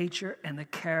the nature and the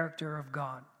character of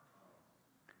God.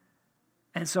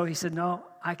 And so he said, no,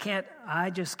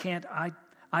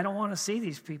 I don't want to see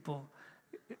these people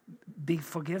be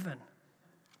forgiven.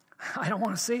 I don't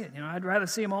want to see it. You know, I'd rather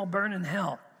see them all burn in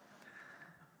hell.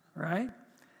 Right?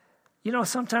 You know,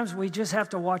 sometimes we just have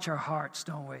to watch our hearts,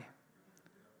 don't we?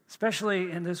 Especially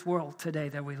in this world today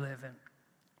that we live in.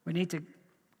 We need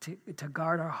to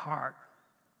guard our heart.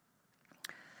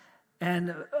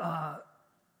 And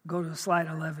go to slide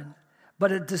 11.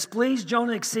 But it displeased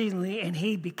Jonah exceedingly, and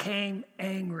he became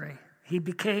angry.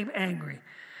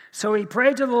 So he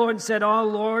prayed to the Lord and said, "Oh,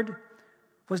 Lord,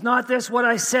 was not this what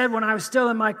I said when I was still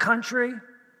in my country?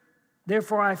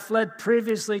 Therefore I fled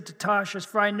previously to Tarshish,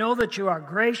 for I know that you are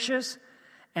gracious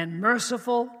and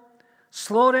merciful,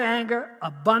 slow to anger,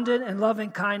 abundant in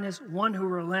loving kindness, one who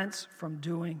relents from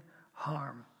doing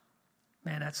harm."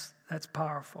 Man, that's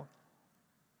powerful.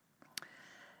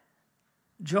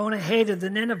 Jonah hated the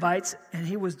Ninevites, and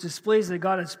he was displeased that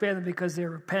God had spared them because of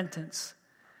their repentance.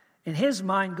 In his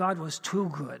mind, God was too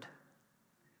good.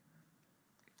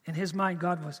 In his mind,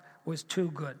 God was too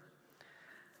good.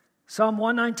 Psalm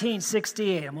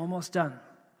 119:68. I'm almost done.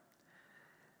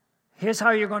 Here's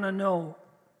how you're going to know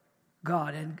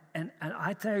God. And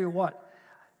I tell you what,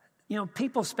 you know,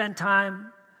 people spend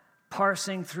time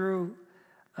parsing through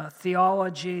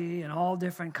theology and all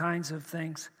different kinds of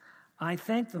things. I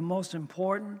think the most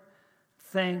important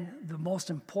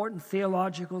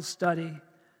theological study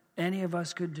any of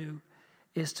us could do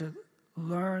is to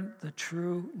learn the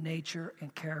true nature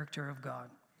and character of God.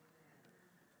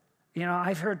 You know,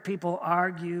 I've heard people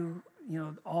argue, you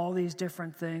know, all these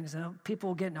different things. And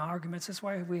people get in arguments. That's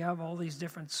why we have all these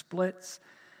different splits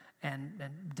and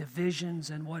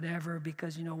divisions and whatever,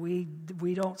 because, you know, we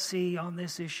don't see on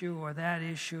this issue or that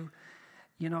issue,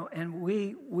 you know, and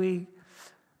we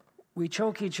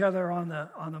choke each other on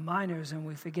the minors and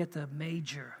we forget the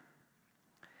major.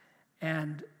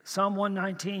 And Psalm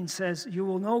 119 says, you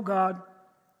will know God,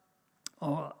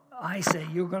 or I say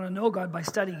you're going to know God by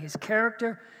studying his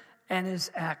character and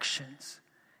his actions.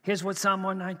 Here's what Psalm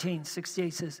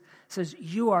 119:68 says. It says,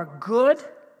 you are good.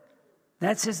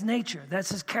 That's his nature. That's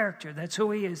his character. That's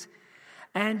who he is.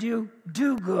 And you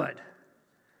do good.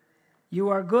 You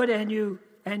are good and you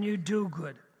do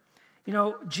good. You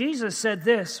know, Jesus said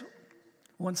this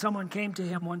when someone came to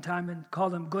him one time and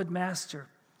called him good master.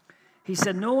 He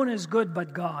said, no one is good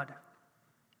but God.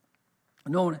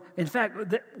 No one. In fact,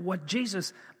 what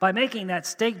Jesus, by making that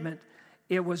statement,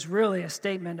 it was really a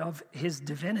statement of his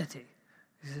divinity.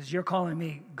 He says, you're calling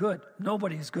me good.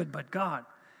 Nobody is good but God.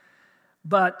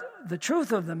 But the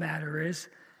truth of the matter is,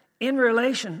 in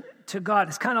relation to God,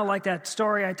 it's kind of like that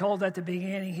story I told at the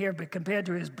beginning here, but compared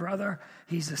to his brother,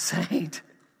 he's a saint.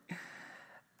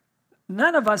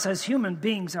 None of us as human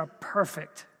beings are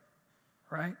perfect,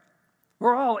 right?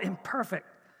 We're all imperfect.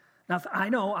 Now,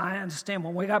 I understand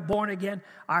when we got born again,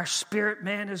 our spirit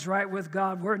man is right with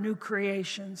God. We're new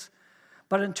creations.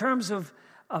 But in terms of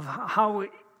how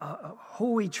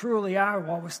who we truly are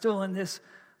while we're still in this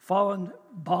fallen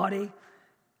body,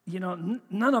 you know,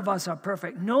 none of us are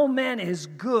perfect. No man is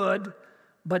good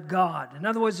but God. In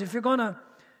other words, if you're going to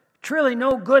truly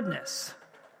know goodness,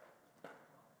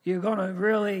 you're going to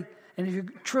really, and if you're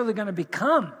truly going to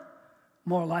become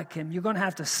more like him. You're going to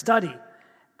have to study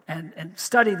and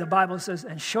study, the Bible says,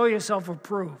 and show yourself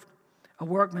approved, a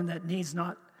workman that needs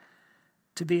not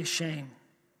to be ashamed.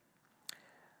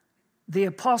 The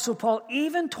Apostle Paul,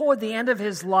 even toward the end of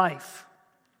his life,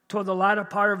 toward the latter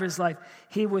part of his life,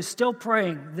 he was still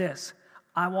praying this: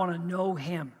 I want to know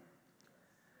him.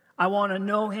 I want to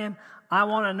know him. I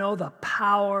want to know the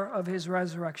power of his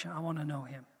resurrection. I want to know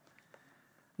him.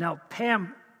 Now,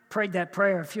 Pam prayed that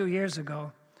prayer a few years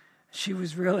ago.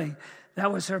 That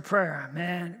was her prayer.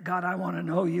 Man, God, I want to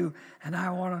know you, and I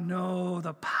want to know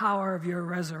the power of your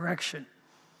resurrection.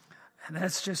 And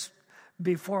that's just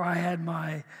before I had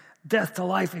my death to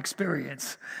life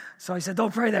experience. So I said,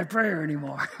 don't pray that prayer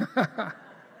anymore.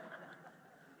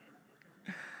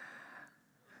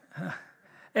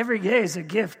 Every day is a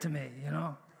gift to me, you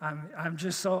know. I'm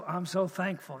so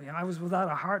thankful. You know, I was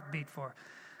without a heartbeat for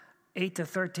 8 to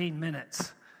 13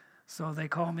 minutes. So they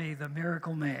call me the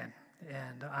miracle man,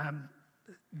 and I'm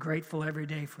grateful every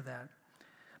day for that.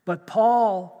 But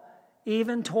Paul,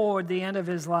 even toward the end of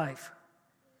his life,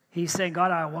 he's saying,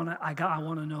 God, I want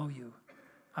to know you.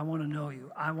 I want to know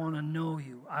you. I want to know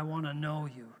you. I want to know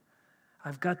you.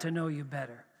 I've got to know you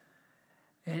better.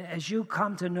 And as you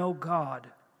come to know God,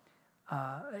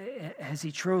 as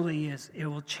he truly is, it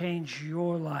will change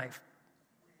your life.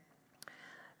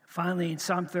 Finally, in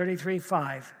Psalm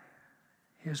 33:5,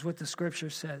 here's what the scripture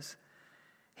says.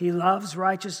 He loves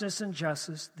righteousness and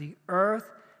justice. The earth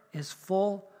is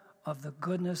full of the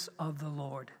goodness of the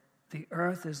Lord. The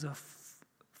earth is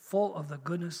full of the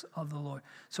goodness of the Lord.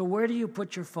 So where do you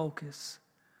put your focus?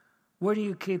 Where do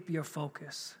you keep your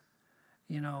focus?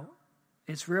 You know,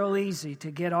 it's real easy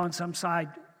to get on some side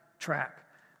track.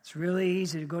 It's really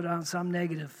easy to go down some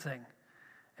negative thing.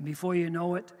 And before you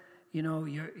know it, you know,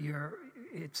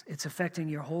 it's affecting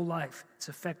your whole life. It's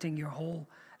affecting your whole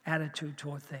attitude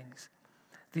toward things.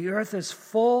 The earth is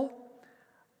full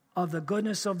of the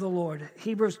goodness of the Lord.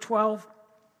 Hebrews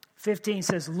 12:15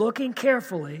 says, looking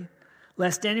carefully,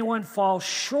 lest anyone fall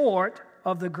short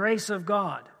of the grace of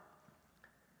God,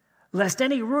 lest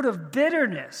any root of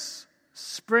bitterness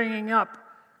springing up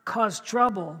cause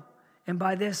trouble, and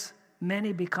by this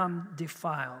many become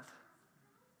defiled.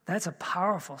 That's a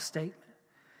powerful statement.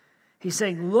 He's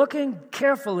saying, looking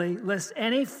carefully, lest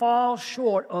any fall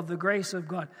short of the grace of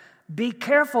God. Be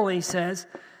careful, he says.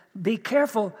 Be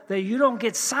careful that you don't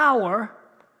get sour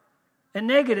and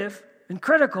negative and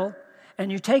critical,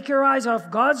 and you take your eyes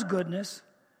off God's goodness,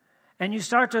 and you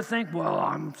start to think, well,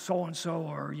 I'm so-and-so,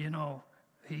 or, you know,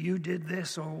 you did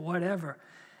this, or whatever.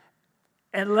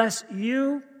 Unless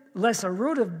a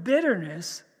root of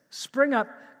bitterness spring up,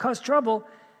 cause trouble,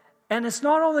 and it's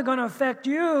not only going to affect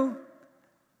you,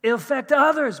 it'll affect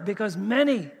others, because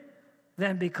many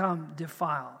then become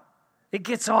defiled. It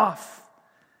gets off.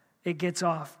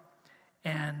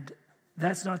 And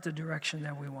that's not the direction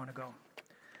that we want to go.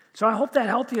 So I hope that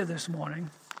helped you this morning.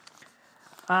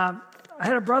 I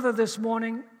had a brother this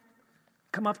morning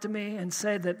come up to me and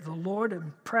say that the Lord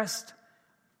impressed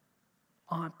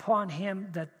upon him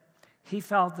that he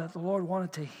felt that the Lord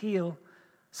wanted to heal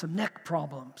some neck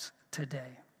problems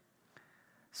today.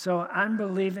 So I'm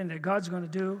believing that God's going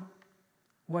to do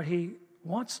what he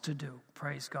wants to do,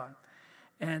 praise God.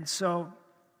 And so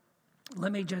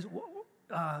let me just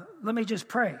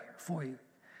pray for you.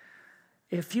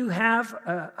 If you have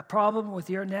a problem with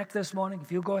your neck this morning,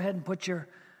 if you go ahead and put your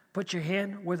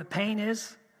hand where the pain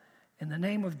is, in the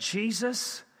name of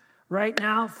Jesus, right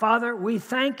now, Father, we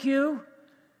thank you.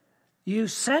 You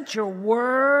sent your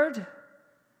word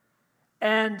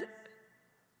and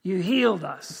you healed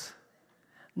us.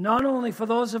 Not only for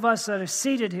those of us that are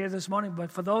seated here this morning,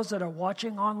 but for those that are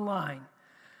watching online.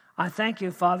 I thank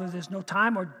you, Father, there's no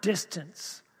time or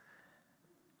distance.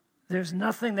 There's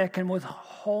nothing that can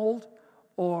withhold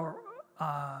or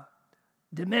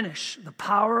diminish the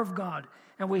power of God.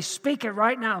 And we speak it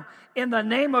right now in the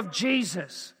name of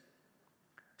Jesus.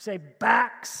 Say,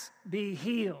 backs be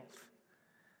healed.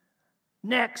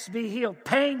 Necks be healed.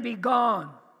 Pain be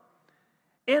gone.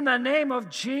 In the name of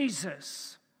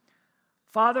Jesus.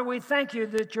 Father, we thank you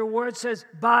that your word says,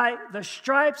 by the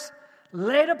stripes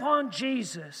laid upon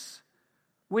Jesus,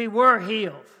 we were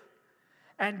healed.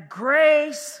 And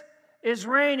grace is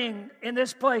reigning in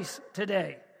this place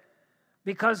today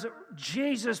because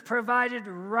Jesus provided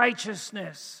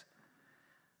righteousness.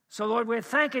 So, Lord, we're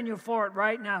thanking you for it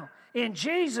right now. In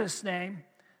Jesus' name,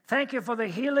 thank you for the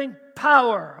healing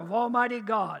power of Almighty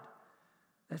God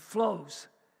that flows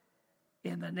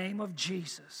in the name of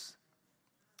Jesus.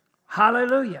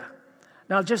 Hallelujah.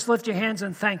 Now just lift your hands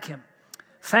and thank him.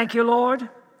 Thank you, Lord.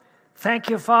 Thank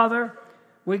you, Father.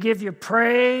 We give you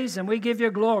praise and we give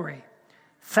you glory.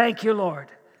 Thank you, Lord.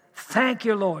 Thank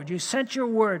you, Lord. You sent your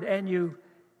word and you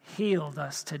healed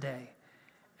us today.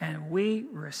 And we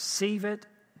receive it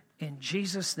in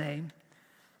Jesus' name.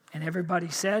 And everybody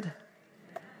said,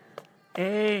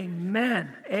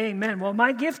 amen. Amen. Well,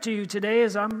 my gift to you today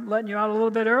is I'm letting you out a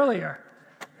little bit earlier.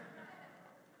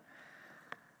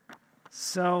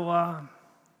 So,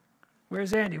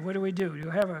 where's Andy? What do we do? Do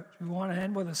you want to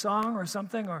end with a song or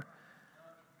something? Or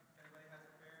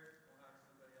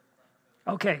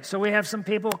okay, so we have some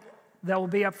people that will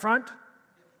be up front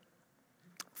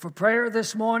for prayer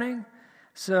this morning.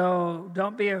 So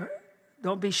don't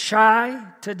be shy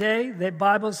today. The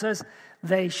Bible says,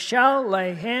 they shall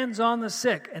lay hands on the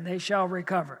sick and they shall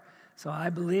recover. So I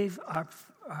believe our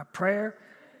prayer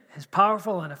is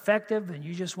powerful and effective, and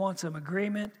you just want some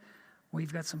agreement.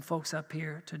 We've got some folks up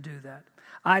here to do that.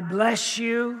 I bless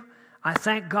you. I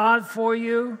thank God for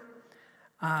you.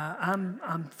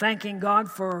 I'm thanking God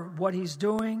for what He's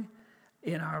doing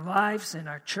in our lives, in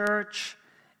our church,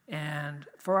 and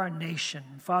for our nation.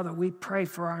 Father, we pray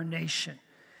for our nation,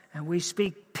 and we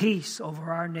speak peace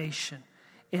over our nation.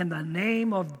 In the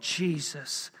name of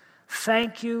Jesus,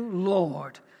 thank you,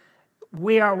 Lord.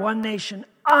 We are one nation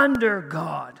under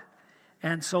God.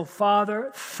 And so,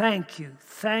 Father, thank you,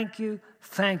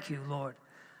 Lord,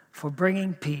 for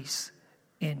bringing peace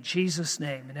in Jesus'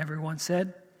 name. And everyone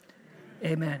said,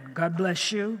 amen. God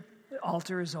bless you. The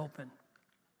altar is open.